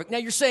is perfect. Now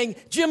you're saying,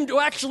 Jim, to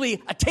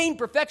actually attain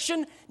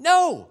perfection?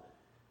 No.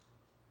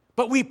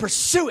 But we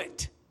pursue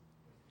it.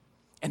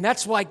 And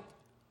that's why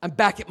I'm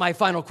back at my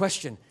final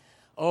question.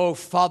 Oh,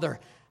 Father,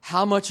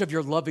 how much of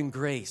your loving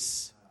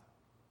grace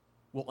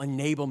will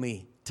enable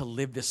me to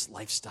live this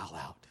lifestyle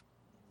out?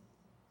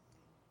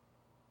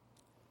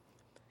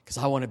 Because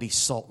I want to be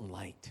salt and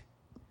light.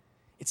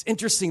 It's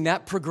interesting,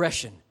 that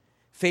progression.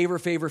 Favor,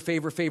 favor,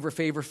 favor, favor,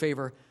 favor,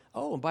 favor.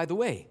 Oh, and by the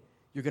way,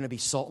 you're going to be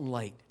salt and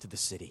light to the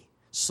city.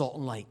 Salt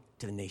and light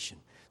to the nation.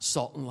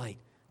 Salt and light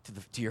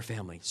to your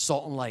family.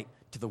 Salt and light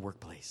to the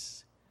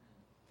workplace.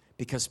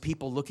 Because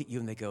people look at you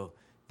and they go,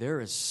 there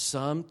is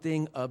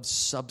something of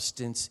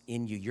substance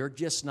in you. You're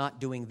just not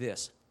doing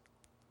this.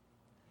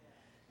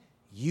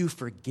 You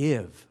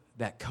forgive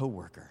that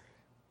coworker.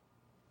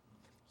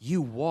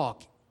 You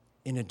walk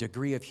in a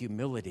degree of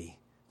humility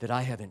that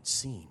I haven't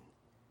seen.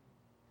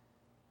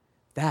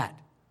 That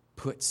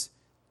puts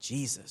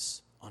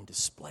Jesus on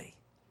display.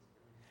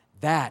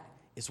 That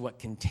is what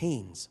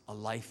contains a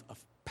life of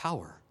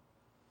power.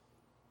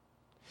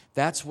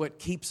 That's what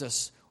keeps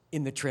us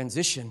in the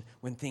transition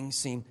when things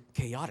seem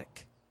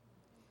chaotic.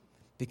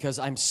 Because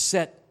I'm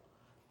set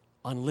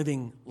on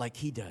living like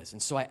he does.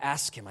 And so I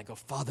ask him, I go,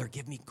 Father,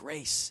 give me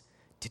grace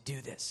to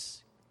do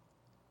this.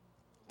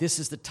 This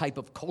is the type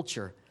of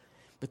culture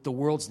that the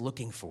world's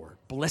looking for,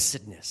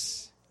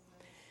 blessedness.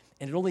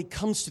 And it only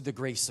comes through the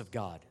grace of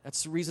God.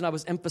 That's the reason I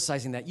was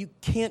emphasizing that. You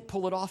can't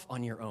pull it off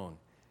on your own.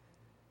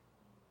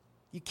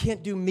 You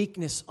can't do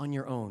meekness on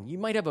your own. You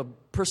might have a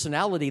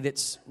personality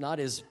that's not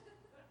as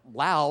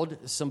loud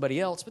as somebody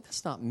else, but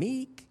that's not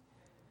meek.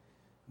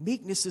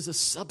 Meekness is a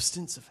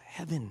substance of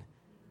heaven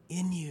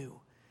in you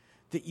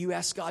that you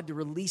ask God to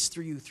release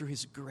through you through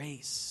his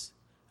grace.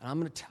 And I'm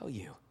going to tell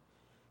you,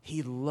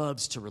 he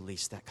loves to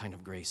release that kind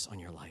of grace on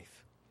your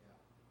life.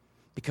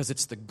 Because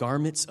it's the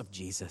garments of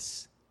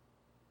Jesus.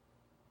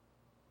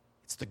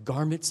 It's the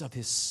garments of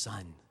his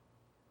Son.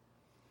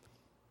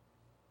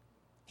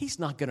 He's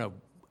not going to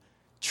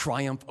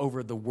triumph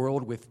over the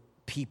world with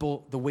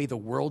people the way the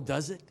world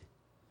does it.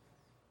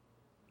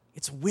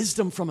 It's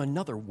wisdom from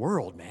another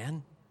world,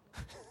 man.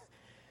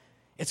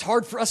 It's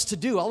hard for us to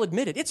do, I'll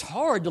admit it. It's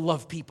hard to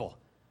love people.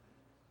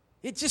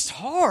 It's just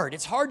hard.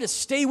 It's hard to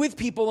stay with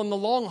people in the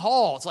long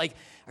haul. It's like,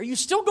 are you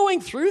still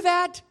going through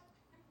that?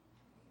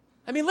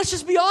 I mean, let's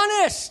just be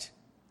honest.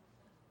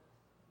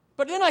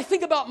 But then I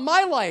think about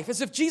my life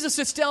as if Jesus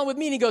sits down with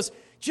me and he goes,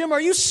 Jim,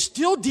 are you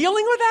still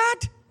dealing with that?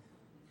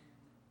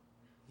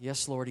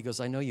 Yes, Lord. He goes,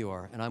 I know you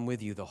are, and I'm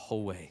with you the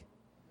whole way.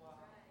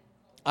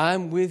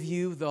 I'm with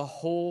you the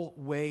whole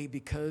way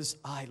because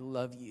I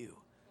love you.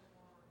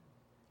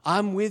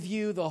 I'm with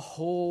you the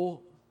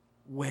whole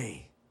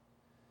way.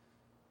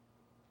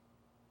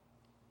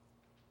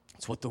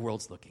 It's what the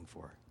world's looking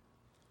for.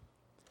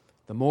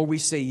 The more we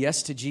say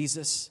yes to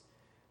Jesus,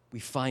 we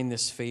find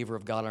this favor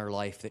of God in our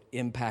life that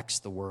impacts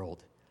the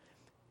world,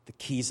 the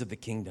keys of the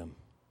kingdom.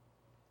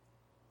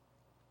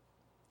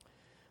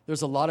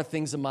 There's a lot of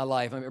things in my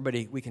life.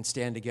 Everybody, we can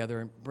stand together.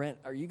 And Brent,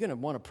 are you going to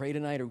want to pray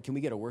tonight, or can we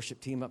get a worship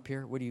team up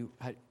here?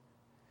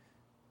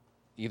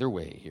 Either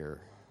way here.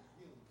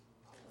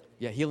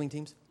 Yeah, healing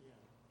teams?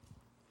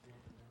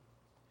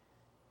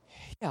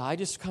 Yeah, I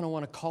just kind of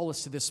want to call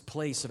us to this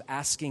place of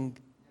asking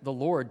the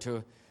Lord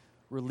to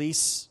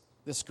release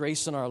this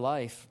grace in our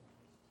life.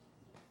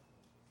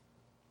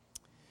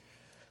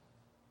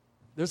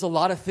 There's a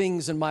lot of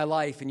things in my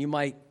life, and you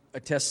might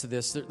attest to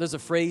this. There's a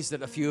phrase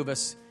that a few of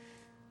us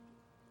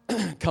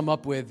come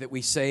up with that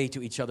we say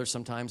to each other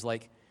sometimes,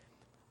 like,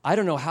 I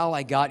don't know how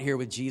I got here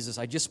with Jesus.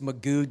 I just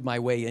magooed my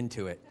way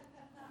into it.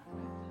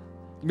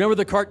 Remember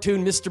the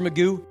cartoon Mr.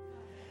 Magoo?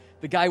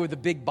 The guy with the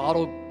big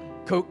bottle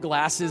Coke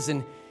glasses,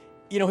 and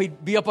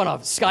he'd be up on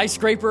a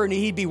skyscraper and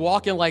he'd be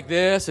walking like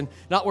this and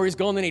not where he's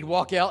going, then he'd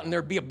walk out and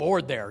there'd be a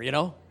board there,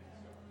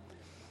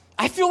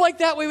 I feel like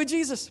that way with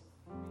Jesus.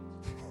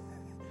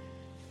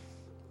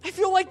 I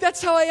feel like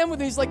that's how I am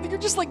with him. He's like, you're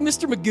just like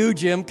Mr. Magoo,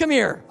 Jim. Come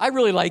here. I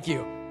really like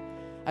you.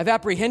 I've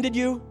apprehended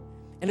you.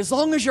 And as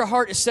long as your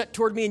heart is set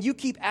toward me and you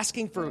keep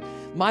asking for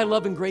my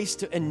love and grace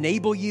to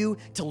enable you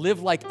to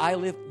live like I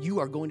live, you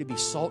are going to be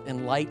salt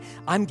and light.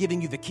 I'm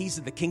giving you the keys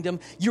of the kingdom.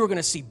 You're going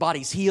to see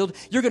bodies healed.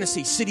 You're going to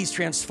see cities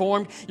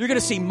transformed. You're going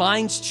to see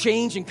minds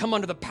change and come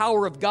under the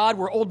power of God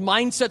where old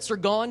mindsets are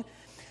gone.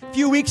 A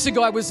few weeks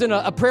ago, I was in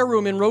a prayer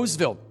room in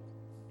Roseville.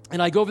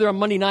 And I go over there on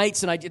Monday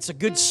nights, and it's a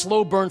good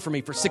slow burn for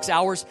me for 6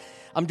 hours.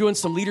 I'm doing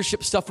some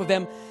leadership stuff with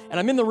them. And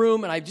I'm in the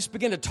room, and I just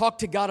begin to talk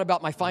to God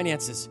about my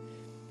finances.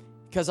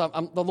 Because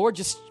the Lord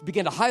just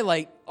began to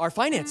highlight our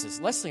finances,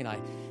 Leslie and I.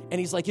 And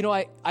he's like,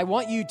 I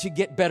want you to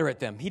get better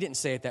at them. He didn't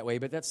say it that way,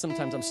 but that's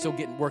sometimes I'm still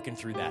working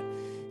through that.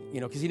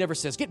 Because he never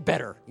says, get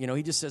better.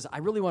 He just says, I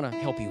really want to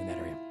help you in that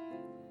area.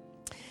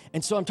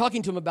 And so I'm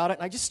talking to him about it,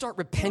 and I just start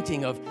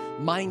repenting of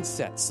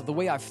mindsets, of the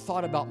way I've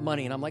thought about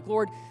money. And I'm like,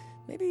 Lord,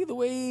 maybe the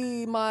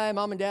way my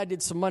mom and dad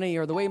did some money,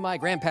 or the way my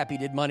grandpappy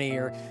did money,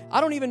 or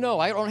I don't even know.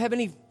 I don't have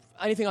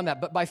anything on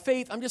that. But by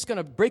faith, I'm just going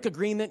to break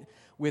agreement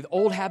with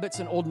old habits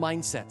and old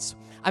mindsets.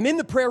 I'm in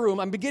the prayer room.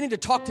 I'm beginning to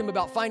talk to him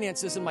about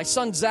finances, and my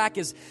son Zach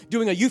is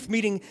doing a youth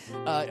meeting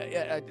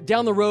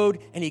down the road,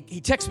 and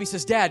he texts me,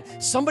 says,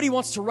 Dad, somebody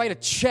wants to write a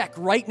check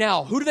right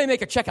now. Who do they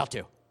make a check out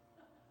to?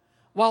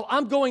 While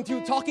I'm going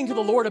through talking to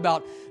the Lord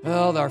about,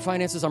 our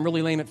finances, I'm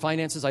really lame at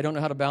finances. I don't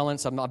know how to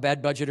balance. I'm a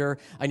bad budgeter.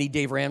 I need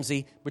Dave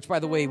Ramsey, which, by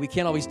the way, we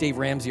can't always Dave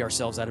Ramsey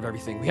ourselves out of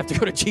everything. We have to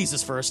go to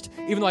Jesus first,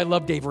 even though I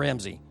love Dave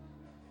Ramsey.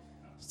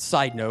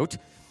 Side note.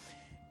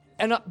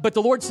 But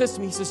the Lord says to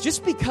me, he says,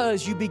 just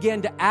because you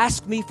began to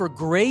ask me for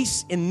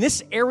grace in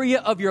this area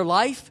of your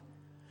life,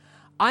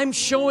 I'm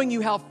showing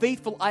you how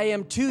faithful I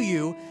am to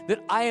you,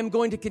 that I am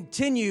going to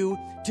continue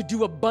to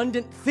do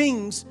abundant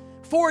things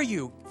for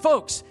you.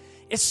 Folks,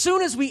 as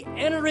soon as we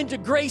enter into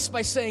grace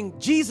by saying,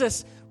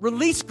 Jesus,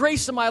 release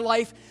grace in my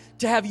life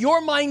to have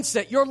your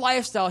mindset, your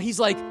lifestyle, he's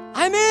like,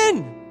 I'm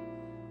in.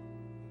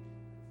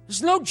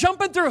 There's no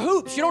jumping through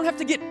hoops. You don't have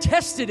to get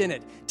tested in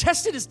it.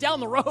 Tested is down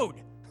the road.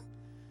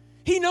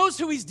 He knows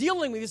who he's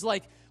dealing with. He's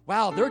like,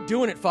 wow, they're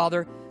doing it,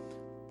 Father.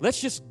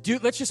 Let's just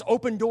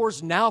open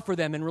doors now for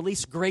them and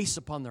release grace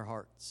upon their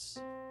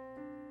hearts.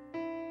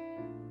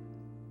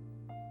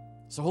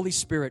 So, Holy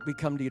Spirit, we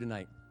come to you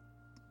tonight.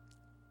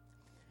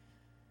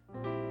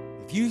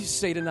 If you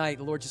say tonight,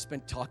 the Lord just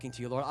been talking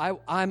to you, Lord,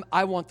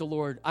 I want the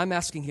Lord, I'm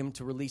asking him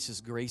to release his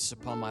grace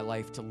upon my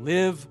life to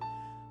live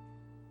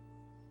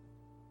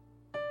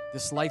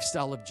this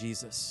lifestyle of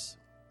Jesus.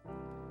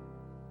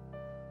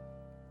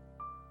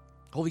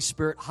 Holy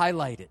Spirit,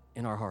 highlight it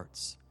in our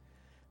hearts.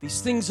 These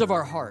things of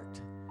our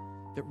heart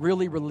that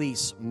really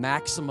release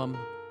maximum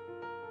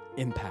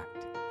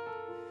impact.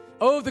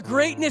 Oh, the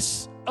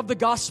greatness of the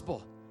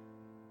gospel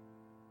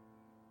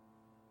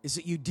is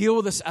that you deal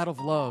with us out of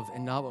love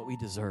and not what we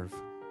deserve.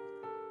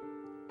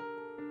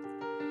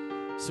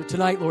 So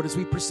tonight, Lord, as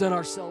we present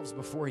ourselves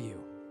before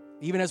you,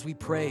 even as we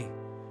pray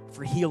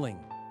for healing,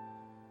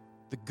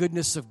 the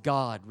goodness of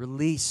God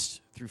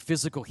released through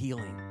physical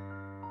healing,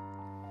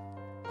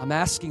 I'm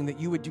asking that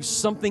you would do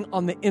something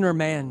on the inner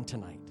man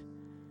tonight.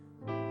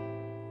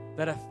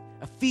 That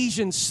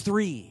Ephesians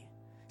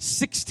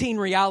 3:16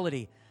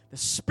 reality, the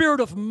spirit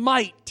of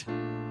might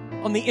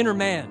on the inner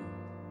man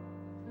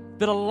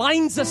that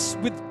aligns us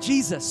with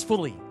Jesus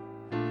fully.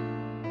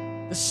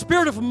 The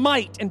spirit of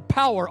might and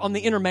power on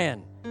the inner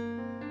man.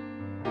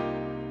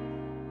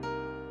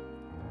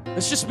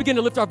 Let's just begin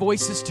to lift our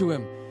voices to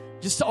him.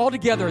 Just all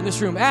together in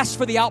this room. Ask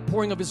for the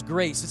outpouring of his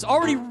grace. It's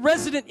already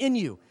resident in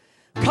you.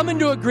 Come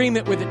into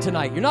agreement with it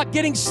tonight. You're not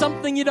getting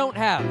something you don't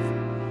have.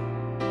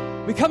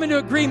 We come into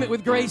agreement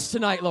with grace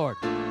tonight, Lord.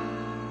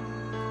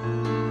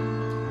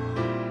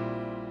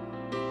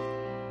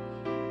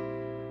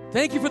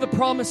 Thank you for the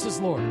promises,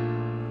 Lord.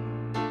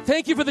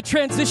 Thank you for the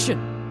transition.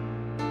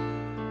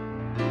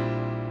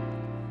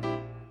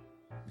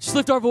 Just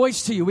lift our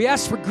voice to you. We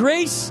ask for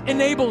grace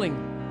enabling.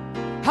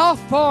 How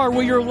far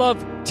will your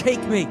love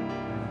take me?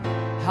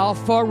 How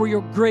far will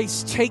your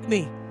grace take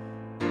me?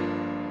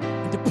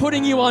 To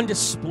putting you on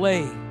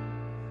display,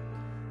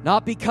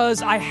 not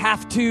because I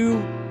have to,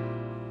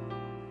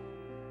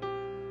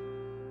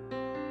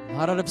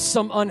 not out of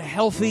some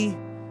unhealthy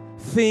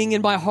thing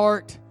in my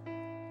heart,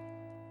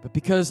 but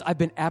because I've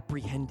been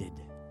apprehended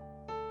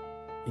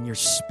and your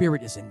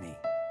spirit is in me.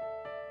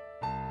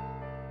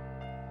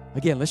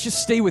 Again, let's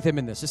just stay with him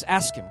in this. Just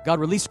ask him, God,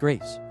 release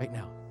grace right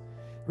now.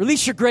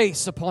 Release your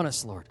grace upon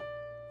us, Lord.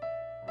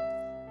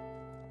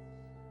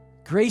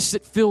 Grace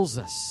that fills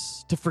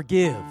us to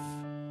forgive.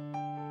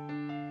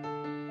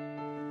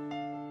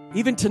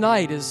 Even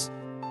tonight, as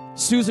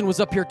Susan was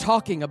up here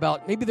talking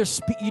about maybe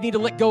you need to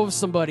let go of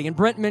somebody, and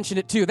Brent mentioned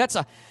it too. That's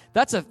a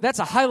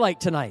highlight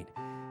tonight.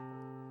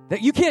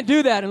 That you can't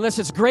do that unless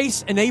it's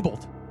grace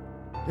enabled.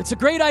 It's a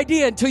great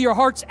idea until your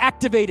heart's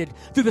activated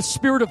through the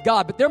Spirit of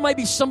God. But there might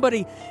be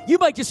somebody, you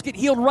might just get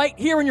healed right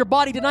here in your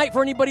body tonight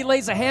for anybody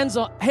lays a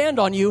hand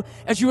on you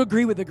as you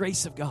agree with the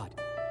grace of God.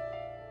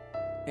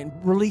 And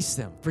release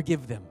them,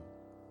 forgive them.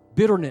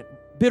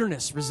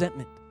 Bitterness,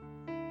 resentment.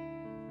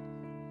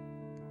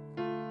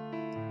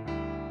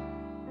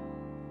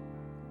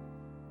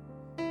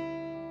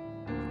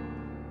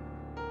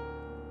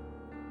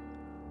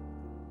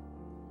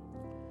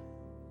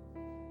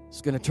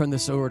 I'm going to turn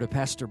this over to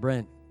Pastor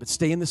Brent, but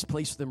stay in this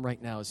place with him right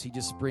now as he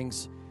just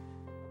brings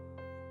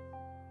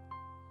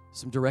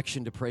some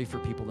direction to pray for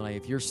people tonight.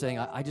 If you're saying,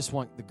 I just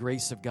want the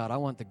grace of God, I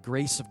want the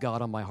grace of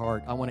God on my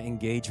heart, I want to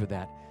engage with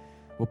that,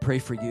 we'll pray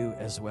for you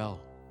as well.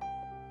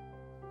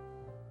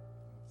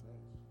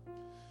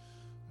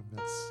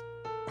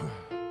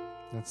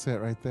 That's it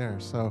right there.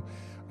 So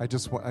I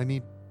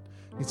need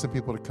some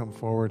people to come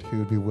forward who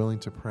would be willing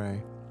to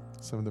pray.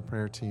 Some of the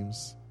prayer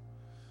teams,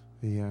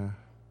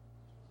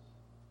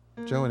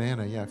 Joe and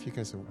Anna, if you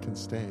guys can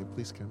stay,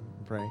 please come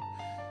and pray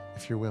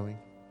if you're willing.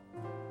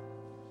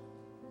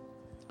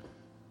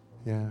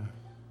 Yeah.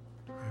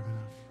 Do I have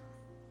enough?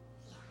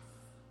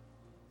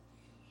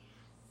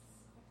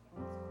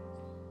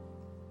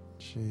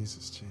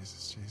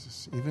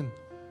 Jesus. Even,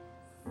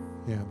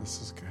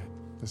 this is good.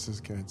 This is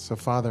good. So,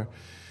 Father,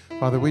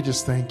 we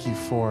just thank you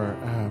for,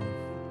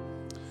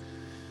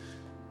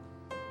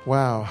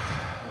 wow.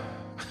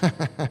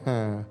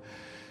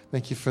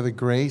 Thank you for the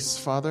grace,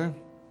 Father,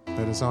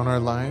 that is on our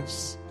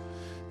lives.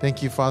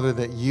 Thank you, Father,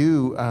 that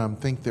you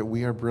think that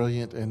we are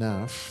brilliant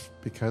enough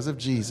because of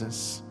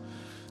Jesus,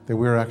 that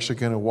we're actually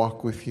going to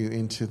walk with you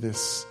into the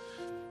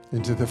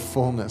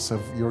fullness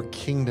of your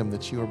kingdom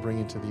that you are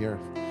bringing to the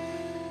earth.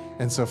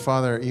 And so,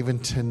 Father, even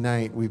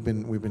tonight we've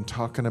been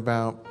talking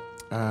about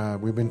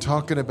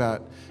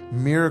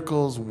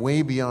miracles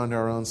way beyond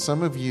our own.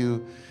 Some of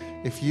you,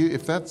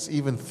 if that's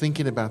even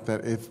thinking about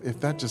that, if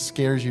that just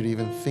scares you to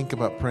even think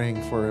about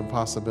praying for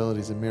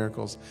impossibilities and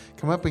miracles,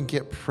 come up and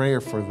get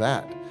prayer for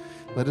that.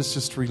 Let us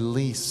just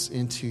release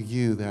into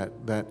you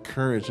that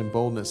courage and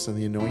boldness and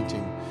the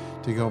anointing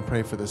to go and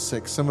pray for the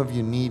sick. Some of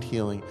you need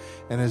healing.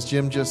 And as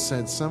Jim just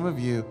said, some of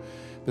you,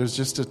 there's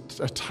just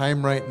a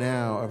time right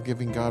now of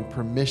giving God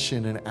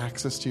permission and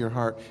access to your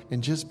heart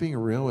and just being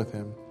real with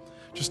him.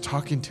 Just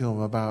talking to him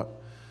about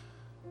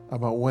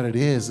what it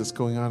is that's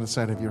going on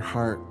inside of your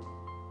heart.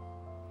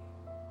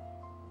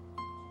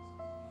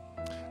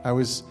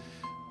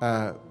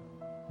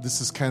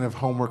 This is kind of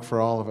homework for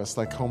all of us,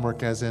 like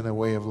homework as in a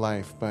way of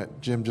life.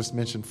 But Jim just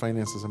mentioned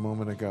finances a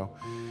moment ago.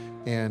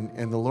 And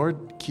the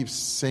Lord keeps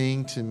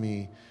saying to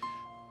me,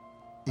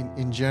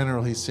 in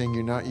general, he's saying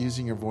you're not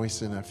using your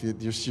voice enough.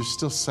 You're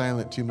still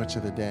silent too much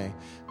of the day.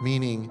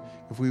 Meaning,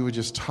 if we would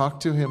just talk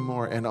to him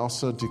more and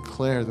also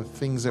declare the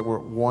things that we're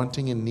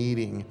wanting and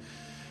needing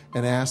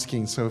and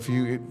asking. So if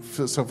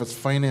it's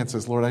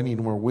finances, Lord, I need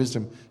more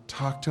wisdom.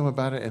 Talk to him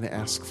about it and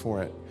ask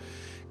for it.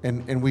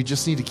 And we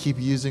just need to keep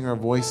using our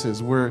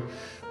voices. We're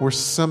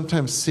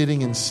sometimes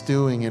sitting and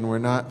stewing, and we're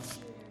not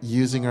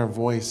using our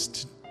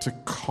voice to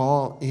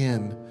call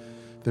in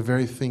the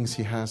very things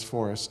he has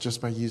for us just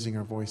by using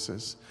our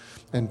voices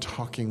and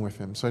talking with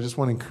him. So I just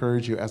want to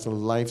encourage you as a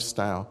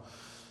lifestyle,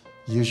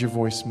 use your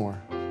voice more.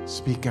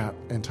 Speak up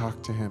and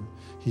talk to him.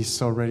 He's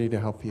so ready to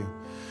help you.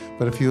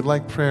 But if you would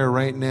like prayer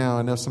right now,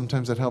 I know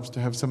sometimes it helps to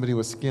have somebody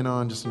with skin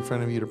on just in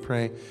front of you to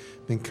pray,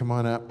 then come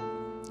on up.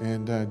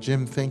 And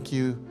Jim, thank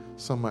you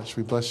so much.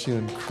 We bless you.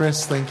 And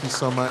Chris, thank you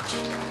so much.